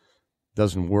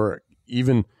 Doesn't work.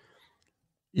 Even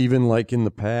like in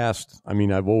the past,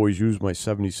 I've always used my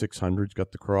 7600s,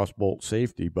 got the crossbolt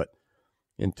safety, but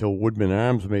until Woodman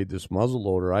Arms made this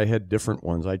muzzleloader, I had different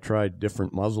ones. I tried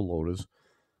different muzzleloaders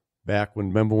back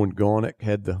remember when Gornick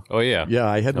had the... Oh, yeah. Yeah,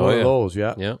 I had one of those,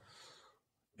 yeah. Yeah.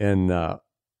 And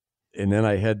then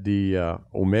I had the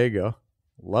Omega,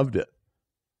 loved it.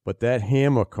 But that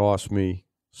hammer cost me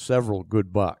several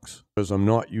good bucks because I'm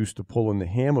not used to pulling the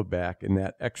hammer back and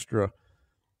that extra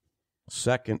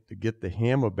second to get the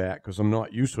hammer back because I'm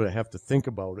not used to it. I have to think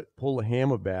about it, pull the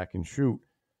hammer back and shoot.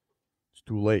 It's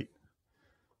too late.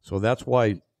 So that's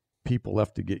why people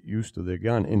have to get used to their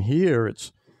gun. And here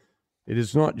it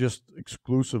is not just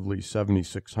exclusively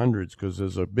 7600s because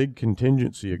there's a big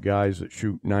contingency of guys that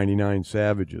shoot 99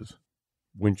 Savages,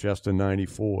 Winchester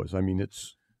 94s.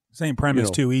 It's same premise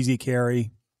too, easy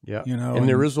carry. Yeah. And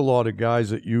there is a lot of guys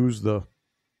that use the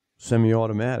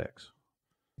semi-automatics.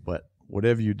 But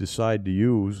whatever you decide to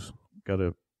use, got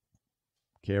to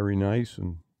carry nice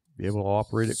and be able to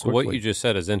operate it quickly. So what you just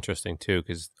said is interesting too,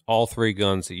 because all three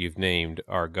guns that you've named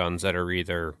are guns that are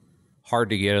either hard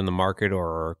to get in the market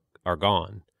or are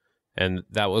gone. And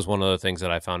that was one of the things that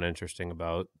I found interesting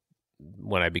about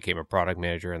when I became a product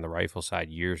manager in the rifle side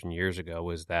years and years ago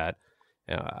was that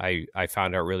I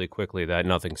found out really quickly that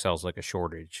nothing sells like a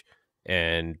shortage.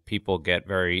 And people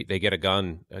they get a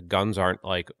gun. Guns aren't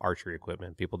like archery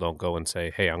equipment. People don't go and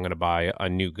say, hey, I'm going to buy a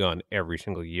new gun every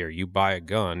single year. You buy a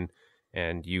gun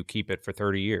and you keep it for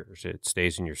 30 years. It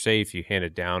stays in your safe. You hand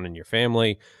it down in your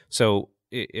family. So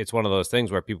it's one of those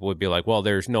things where people would be like, well,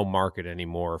 there's no market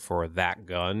anymore for that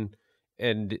gun.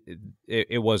 And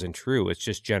it wasn't true. It's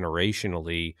just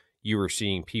generationally, you were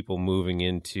seeing people moving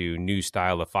into new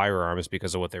style of firearms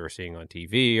because of what they were seeing on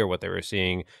TV or what they were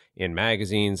seeing in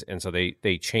magazines. And so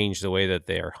they changed the way that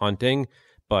they are hunting.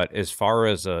 But as far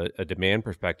as a demand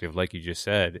perspective, like you just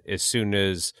said, as soon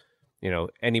as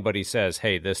anybody says,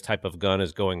 hey, this type of gun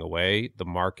is going away, the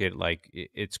market,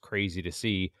 it's crazy to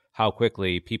see how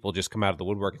quickly people just come out of the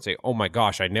woodwork and say, oh my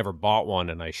gosh, I never bought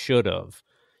one and I should have.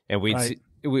 And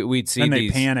we'd see then they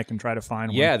these, panic and try to find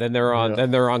one. Yeah, then they're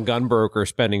on Gun Broker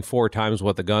spending 4 times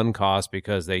what the gun cost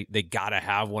because they got to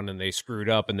have one and they screwed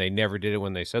up and they never did it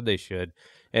when they said they should.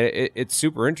 And it's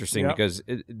super interesting because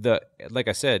like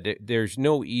I said, there's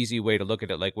no easy way to look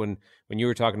at it. Like when you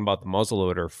were talking about the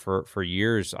muzzleloader for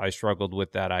years, I struggled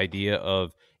with that idea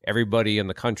of everybody in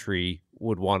the country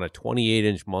would want a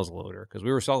 28-inch muzzleloader because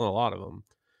we were selling a lot of them.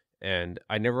 And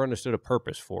I never understood a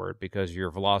purpose for it because your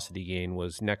velocity gain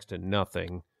was next to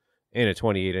nothing in a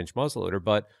 28-inch muzzleloader.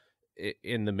 But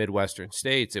in the Midwestern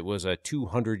states, it was a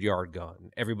 200-yard gun.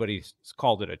 Everybody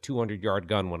called it a 200-yard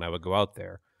gun when I would go out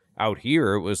there. Out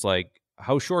here, it was like,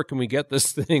 how short can we get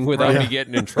this thing without me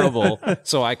getting in trouble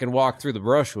so I can walk through the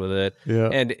brush with it? Yeah.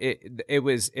 And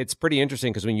it's pretty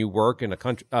interesting because when you work in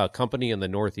a company in the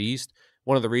Northeast,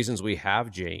 one of the reasons we have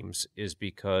James is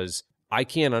because I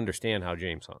can't understand how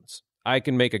James hunts. I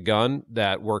can make a gun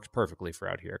that works perfectly for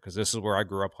out here because this is where I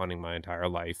grew up hunting my entire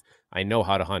life. I know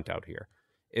how to hunt out here.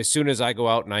 As soon as I go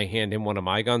out and I hand him one of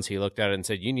my guns, he looked at it and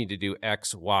said, you need to do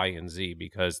X, Y, and Z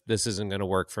because this isn't going to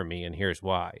work for me, and here's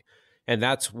why. And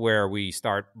that's where we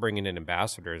start bringing in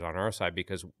ambassadors on our side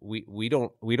because we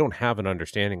don't have an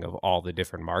understanding of all the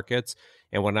different markets.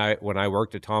 And when I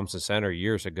worked at Thompson Center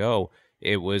years ago,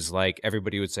 it was like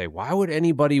everybody would say, why would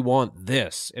anybody want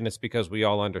this? And it's because we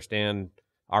all understand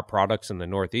our products in the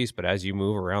Northeast. But as you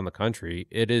move around the country,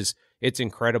 it's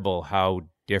incredible how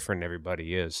different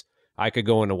everybody is. I could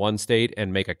go into one state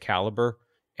and make a caliber,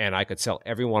 and I could sell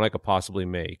every one I could possibly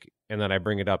make. And then I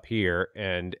bring it up here,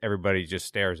 and everybody just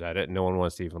stares at it, and no one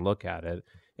wants to even look at it.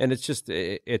 And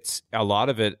it's a lot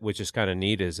of it, which is kind of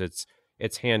neat, is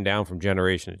it's hand down from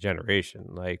generation to generation.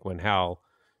 Like when Hal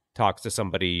talks to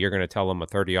somebody, you're going to tell them a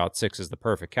 30-06 is the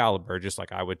perfect caliber, just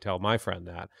like I would tell my friend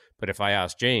that. But if I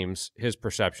ask James, his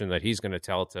perception that he's going to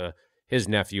tell to his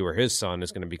nephew or his son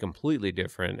is going to be completely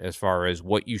different as far as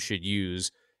what you should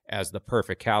use as the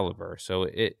perfect caliber. So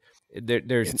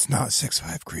it's not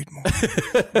 6.5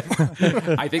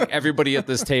 Creedmoor. I think everybody at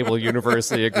this table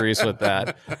universally agrees with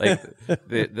that. Like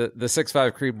the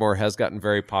 6.5 Creedmoor has gotten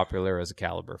very popular as a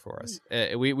caliber for us.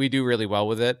 We do really well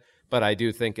with it, but I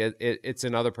do think it's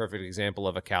another perfect example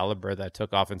of a caliber that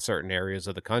took off in certain areas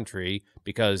of the country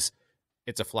because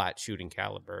it's a flat shooting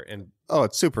caliber. And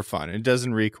it's super fun. It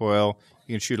doesn't recoil.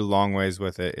 You can shoot a long ways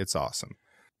with it. It's awesome.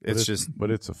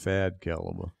 But it's a fad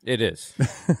caliber. It is.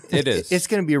 It is. It's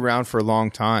going to be around for a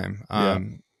long time.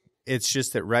 It's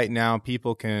just that right now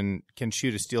people can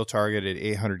shoot a steel target at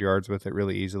 800 yards with it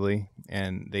really easily,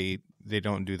 and they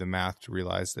don't do the math to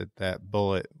realize that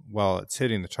bullet, while it's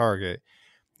hitting the target,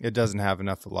 it doesn't have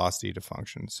enough velocity to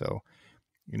function. So,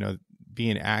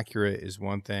 being accurate is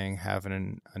one thing.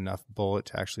 Having enough bullet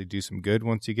to actually do some good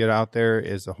once you get out there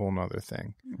is a whole nother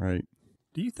thing. Right.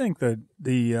 Do you think that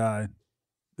the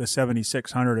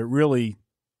 7600, it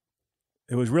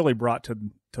was really brought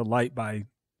to light by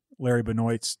Larry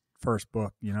Benoit's first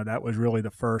book? That was really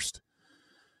the first.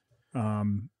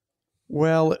 When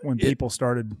people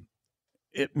started,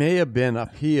 it may have been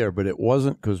up here, but it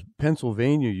wasn't, because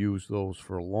Pennsylvania used those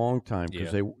for a long time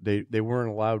because they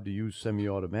weren't allowed to use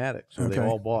semi-automatic, so they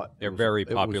all bought. They're very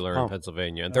popular in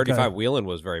Pennsylvania, and 35 Wheeling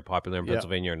was very popular in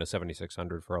Pennsylvania in the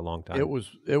 7600 for a long time. It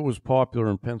was popular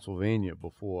in Pennsylvania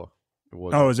before.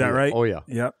 Is that right? Oh yeah.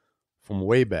 Yep. From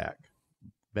way back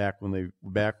when they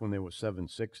were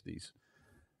 760s,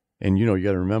 and you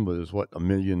got to remember there's 1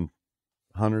 million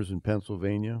hunters in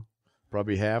Pennsylvania.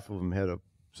 Probably half of them had a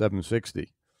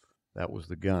 760. That was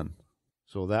the gun.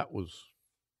 So that was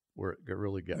where it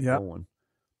really got going,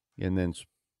 and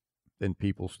then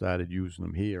people started using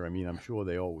them here. I mean, I'm sure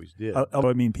they always did.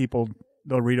 People,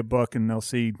 they'll read a book and they'll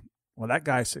see, well, that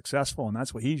guy's successful and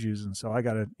that's what he's using. So I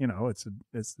got to,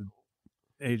 it's the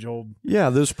age old. Yeah,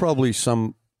 there's probably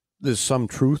some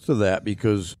truth to that,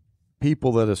 because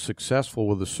people that are successful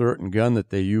with a certain gun that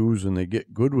they use and they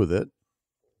get good with it,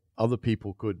 other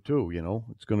people could too.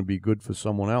 It's going to be good for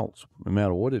someone else, no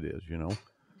matter what it is.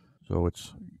 So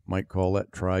might call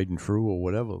that tried and true or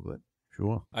whatever, but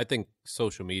sure. I think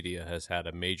social media has had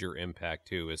a major impact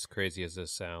too. As crazy as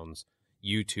this sounds,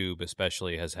 YouTube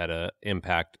especially has had an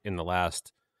impact in the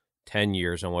last 10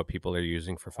 years on what people are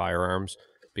using for firearms.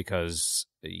 Because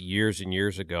years and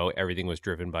years ago, everything was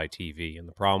driven by TV. And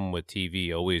the problem with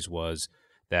TV always was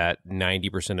that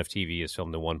 90% of TV is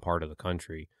filmed in one part of the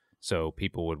country. So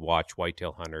people would watch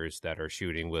whitetail hunters that are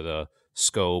shooting with a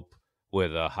scope,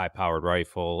 with a high-powered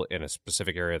rifle in a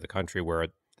specific area of the country where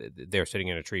they're sitting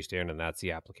in a tree stand, and that's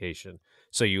the application.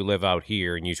 So you live out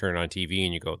here, and you turn on TV,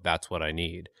 and you go, that's what I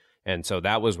need. And so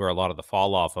that was where a lot of the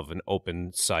fall-off of an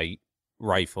open site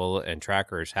rifle and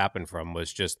trackers happened from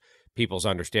was just people's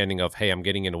understanding of, hey, I'm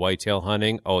getting into whitetail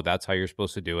hunting. Oh, that's how you're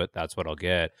supposed to do it. That's what I'll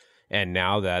get. And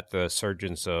now that the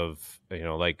surgence of,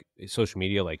 like social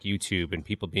media, like YouTube, and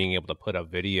people being able to put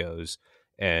up videos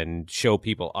and show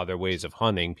people other ways of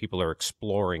hunting, people are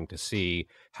exploring to see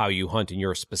how you hunt in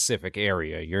your specific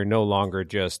area. You're no longer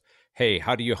just, hey,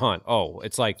 how do you hunt? Oh,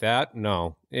 it's like that?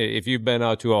 No. If you've been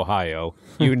out to Ohio,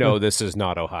 this is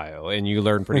not Ohio. And you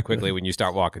learn pretty quickly when you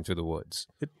start walking through the woods.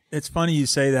 It's funny you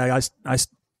say that. I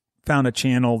found a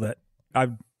channel that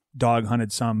I've dog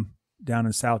hunted some down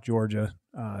in South Georgia,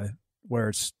 where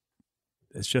it's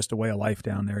just a way of life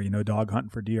down there, dog hunting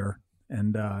for deer.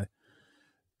 And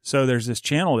so there's this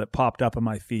channel that popped up on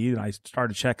my feed, and I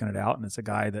started checking it out, and it's a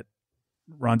guy that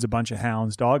runs a bunch of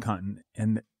hounds dog hunting.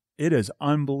 And it is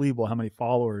unbelievable how many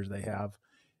followers they have.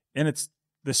 And it's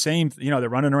the same, they're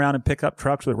running around in pickup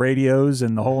trucks with radios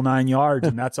and the whole 9 yards,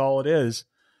 and that's all it is.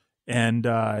 And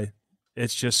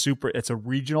it's just it's a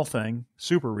regional thing,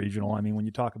 super regional. I mean, when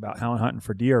you talk about hound hunting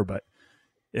for deer, but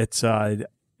it's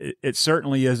it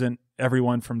certainly isn't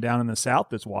everyone from down in the South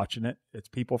that's watching it. It's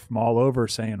people from all over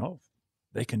saying, oh,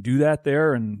 they can do that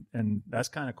there, and that's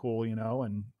kind of cool,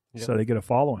 and so they get a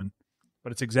following.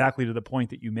 But it's exactly to the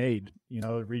point that you made.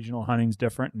 Regional hunting's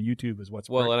different, and YouTube is what's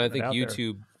well. And I think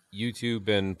YouTube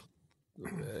and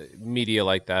media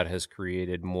like that has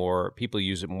created more. People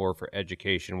use it more for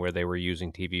education, where they were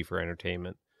using TV for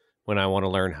entertainment. When I want to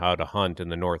learn how to hunt in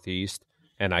the Northeast,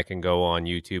 and I can go on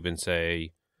YouTube and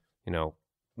say,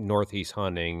 Northeast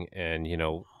hunting, and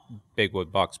Big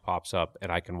Wood Bucks pops up,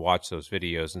 and I can watch those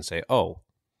videos and say, oh,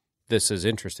 this is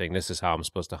interesting. This is how I'm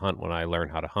supposed to hunt when I learn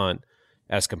how to hunt.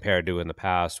 As compared to in the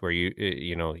past where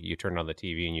you turned on the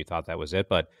TV and you thought that was it.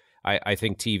 But I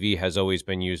think TV has always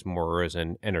been used more as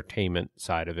an entertainment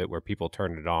side of it, where people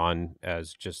turn it on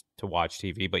as just to watch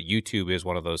TV. But YouTube is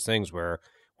one of those things where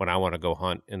when I want to go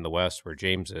hunt in the West where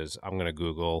James is, I'm going to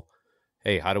Google,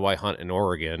 hey, how do I hunt in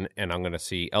Oregon? And I'm going to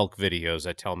see elk videos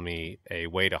that tell me a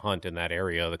way to hunt in that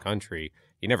area of the country.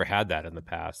 You never had that in the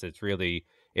past.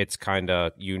 It's kind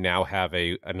of, you now have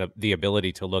the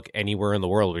ability to look anywhere in the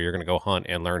world where you're going to go hunt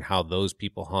and learn how those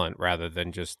people hunt, rather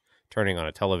than just turning on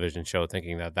a television show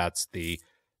thinking that that's the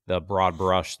broad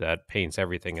brush that paints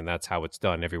everything and that's how it's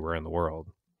done everywhere in the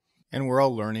world. And we're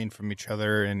all learning from each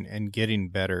other and getting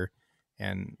better.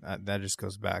 And that just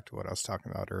goes back to what I was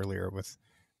talking about earlier with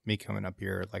me coming up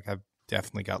here. Like, I've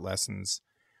definitely got lessons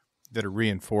that are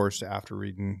reinforced after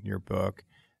reading your book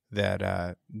that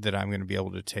I'm going to be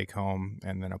able to take home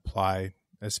and then apply,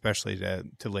 especially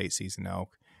to late season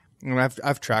elk. And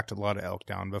I've tracked a lot of elk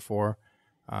down before,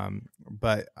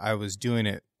 but I was doing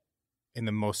it in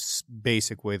the most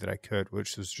basic way that I could,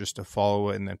 which was just to follow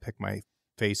it and then pick my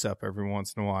face up every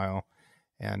once in a while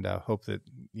and hope that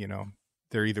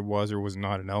there either was or was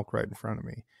not an elk right in front of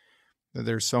me.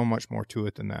 There's so much more to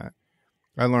it than that.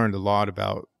 I learned a lot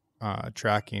about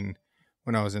tracking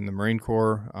when I was in the Marine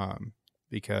Corps.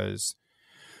 Because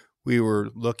we were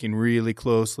looking really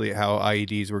closely at how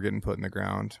IEDs were getting put in the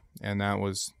ground. And that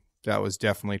was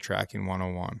definitely tracking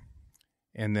 101.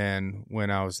 And then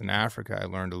when I was in Africa, I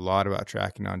learned a lot about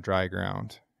tracking on dry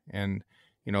ground and,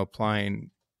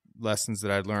 applying lessons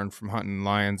that I'd learned from hunting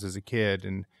lions as a kid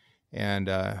and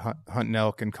hunting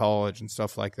elk in college and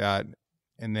stuff like that.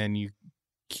 And then you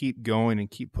keep going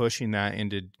and keep pushing that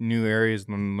into new areas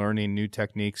and learning new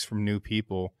techniques from new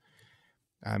people.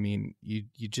 I mean,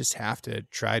 you just have to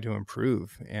try to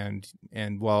improve. And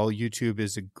while YouTube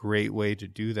is a great way to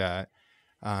do that,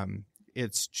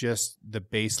 it's just the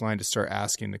baseline to start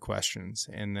asking the questions.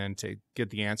 And then to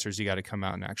get the answers, you got to come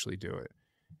out and actually do it.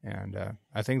 And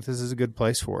I think this is a good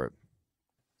place for it.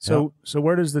 So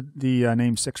where does the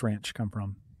name Six Ranch come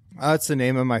from? It's the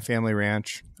name of my family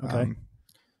ranch. Okay.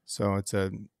 So it's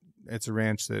a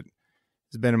ranch that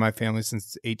has been in my family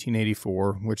since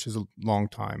 1884, which is a long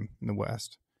time in the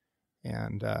West.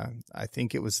 And I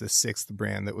think it was the 6th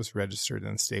brand that was registered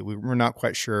in the state. We're not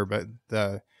quite sure, but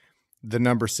the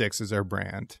number 6 is our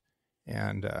brand.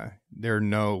 And there are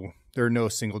no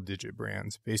single digit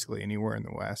brands basically anywhere in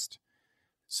the West.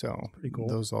 So pretty cool.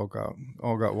 Those all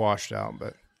got washed out,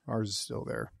 but ours is still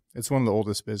there. It's one of the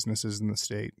oldest businesses in the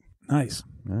state. Nice,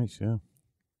 yeah.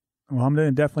 Well, I'm going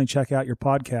to definitely check out your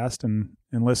podcast and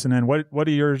listen in. What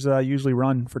do yours usually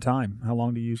run for time? How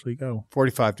long do you usually go?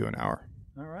 45 to an hour.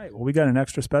 All right. Well, we got an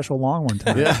extra special long one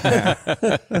tonight. Yeah.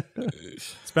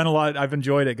 It's been a lot. I've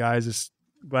enjoyed it, guys. Just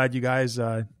glad you guys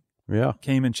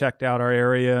came and checked out our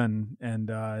area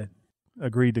and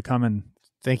agreed to come and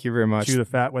thank you very much. chew the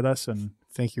fat with us. And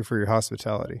thank you for your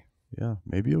hospitality. Yeah,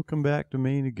 maybe he'll come back to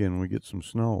Maine again when we get some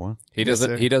snow, huh? He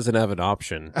doesn't. He doesn't have an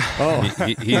option. Oh,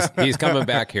 He's coming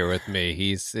back here with me.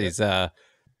 He's the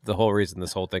whole reason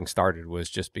this whole thing started was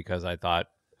just because I thought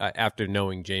after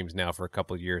knowing James now for a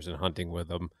couple of years and hunting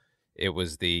with him, it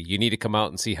was you need to come out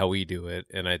and see how we do it.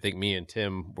 And I think me and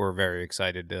Tim were very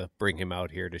excited to bring him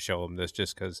out here to show him this,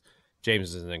 just because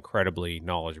James is an incredibly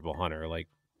knowledgeable hunter, like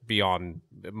beyond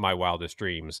my wildest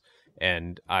dreams.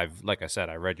 And like I said,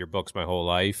 I read your books my whole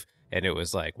life. And it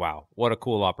was like, wow, what a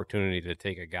cool opportunity to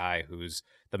take a guy who's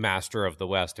the master of the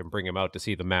West and bring him out to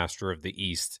see the master of the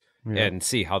East and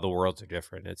see how the worlds are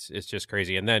different. It's just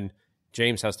crazy. And then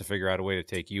James has to figure out a way to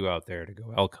take you out there to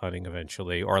go elk hunting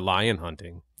eventually or lion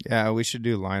hunting. Yeah, we should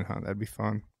do lion hunt. That'd be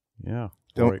fun. yeah.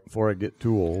 Before I get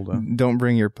too old. Huh? Don't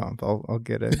bring your pump. I'll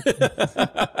get it.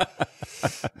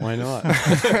 Why not?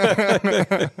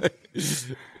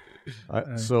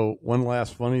 So one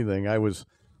last funny thing.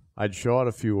 I'd shot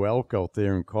a few elk out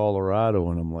there in Colorado,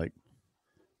 and I'm like,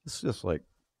 it's just like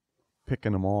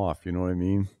picking them off, you know what I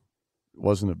mean? It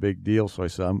wasn't a big deal, so I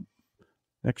said,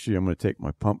 next year I'm going to take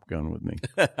my pump gun with me.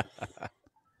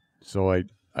 So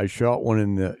I shot one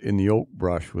in the oak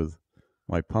brush with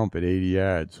my pump at 80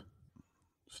 yards.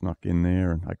 Snuck in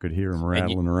there, and I could hear him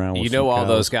rattling around with all cows.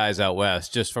 those guys out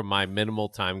west, just from my minimal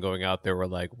time going out there, were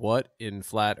like, what in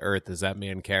flat earth is that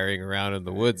man carrying around in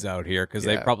the woods out here? Because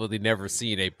they probably never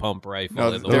seen a pump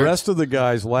rifle in the woods. Rest of the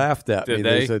guys laughed at me.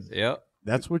 They said, yep.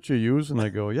 That's what you use? And I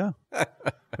go, yeah.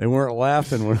 They weren't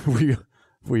laughing when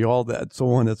we all that's the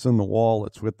one that's in the wall.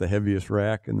 It's with the heaviest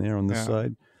rack in there on this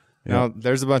side. Yeah. Now,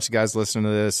 there's a bunch of guys listening to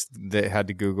this that had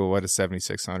to Google what a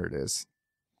 7600 is.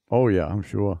 Oh, yeah, I'm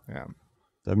sure. Yeah.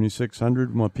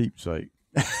 7600, my peep site.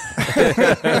 It's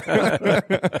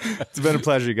been a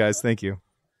pleasure, guys. Thank you.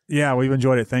 Yeah, we've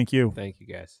enjoyed it. Thank you. Thank you,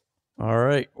 guys. All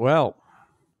right. Well,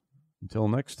 until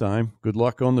next time, good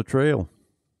luck on the trail.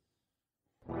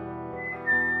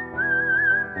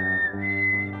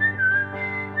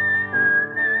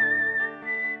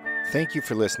 Thank you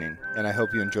for listening, and I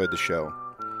hope you enjoyed the show.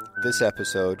 This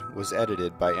episode was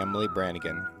edited by Emily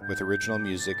Brannigan, with original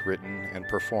music written and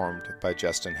performed by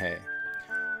Justin Hay.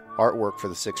 Artwork for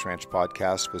the Six Ranch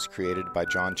podcast was created by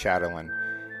John Chatterlin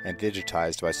and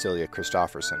digitized by Celia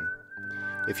Christofferson.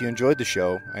 If you enjoyed the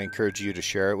show, I encourage you to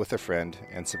share it with a friend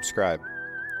and subscribe.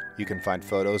 You can find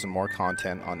photos and more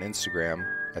content on Instagram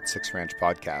at Six Ranch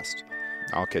Podcast.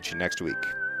 I'll catch you next week.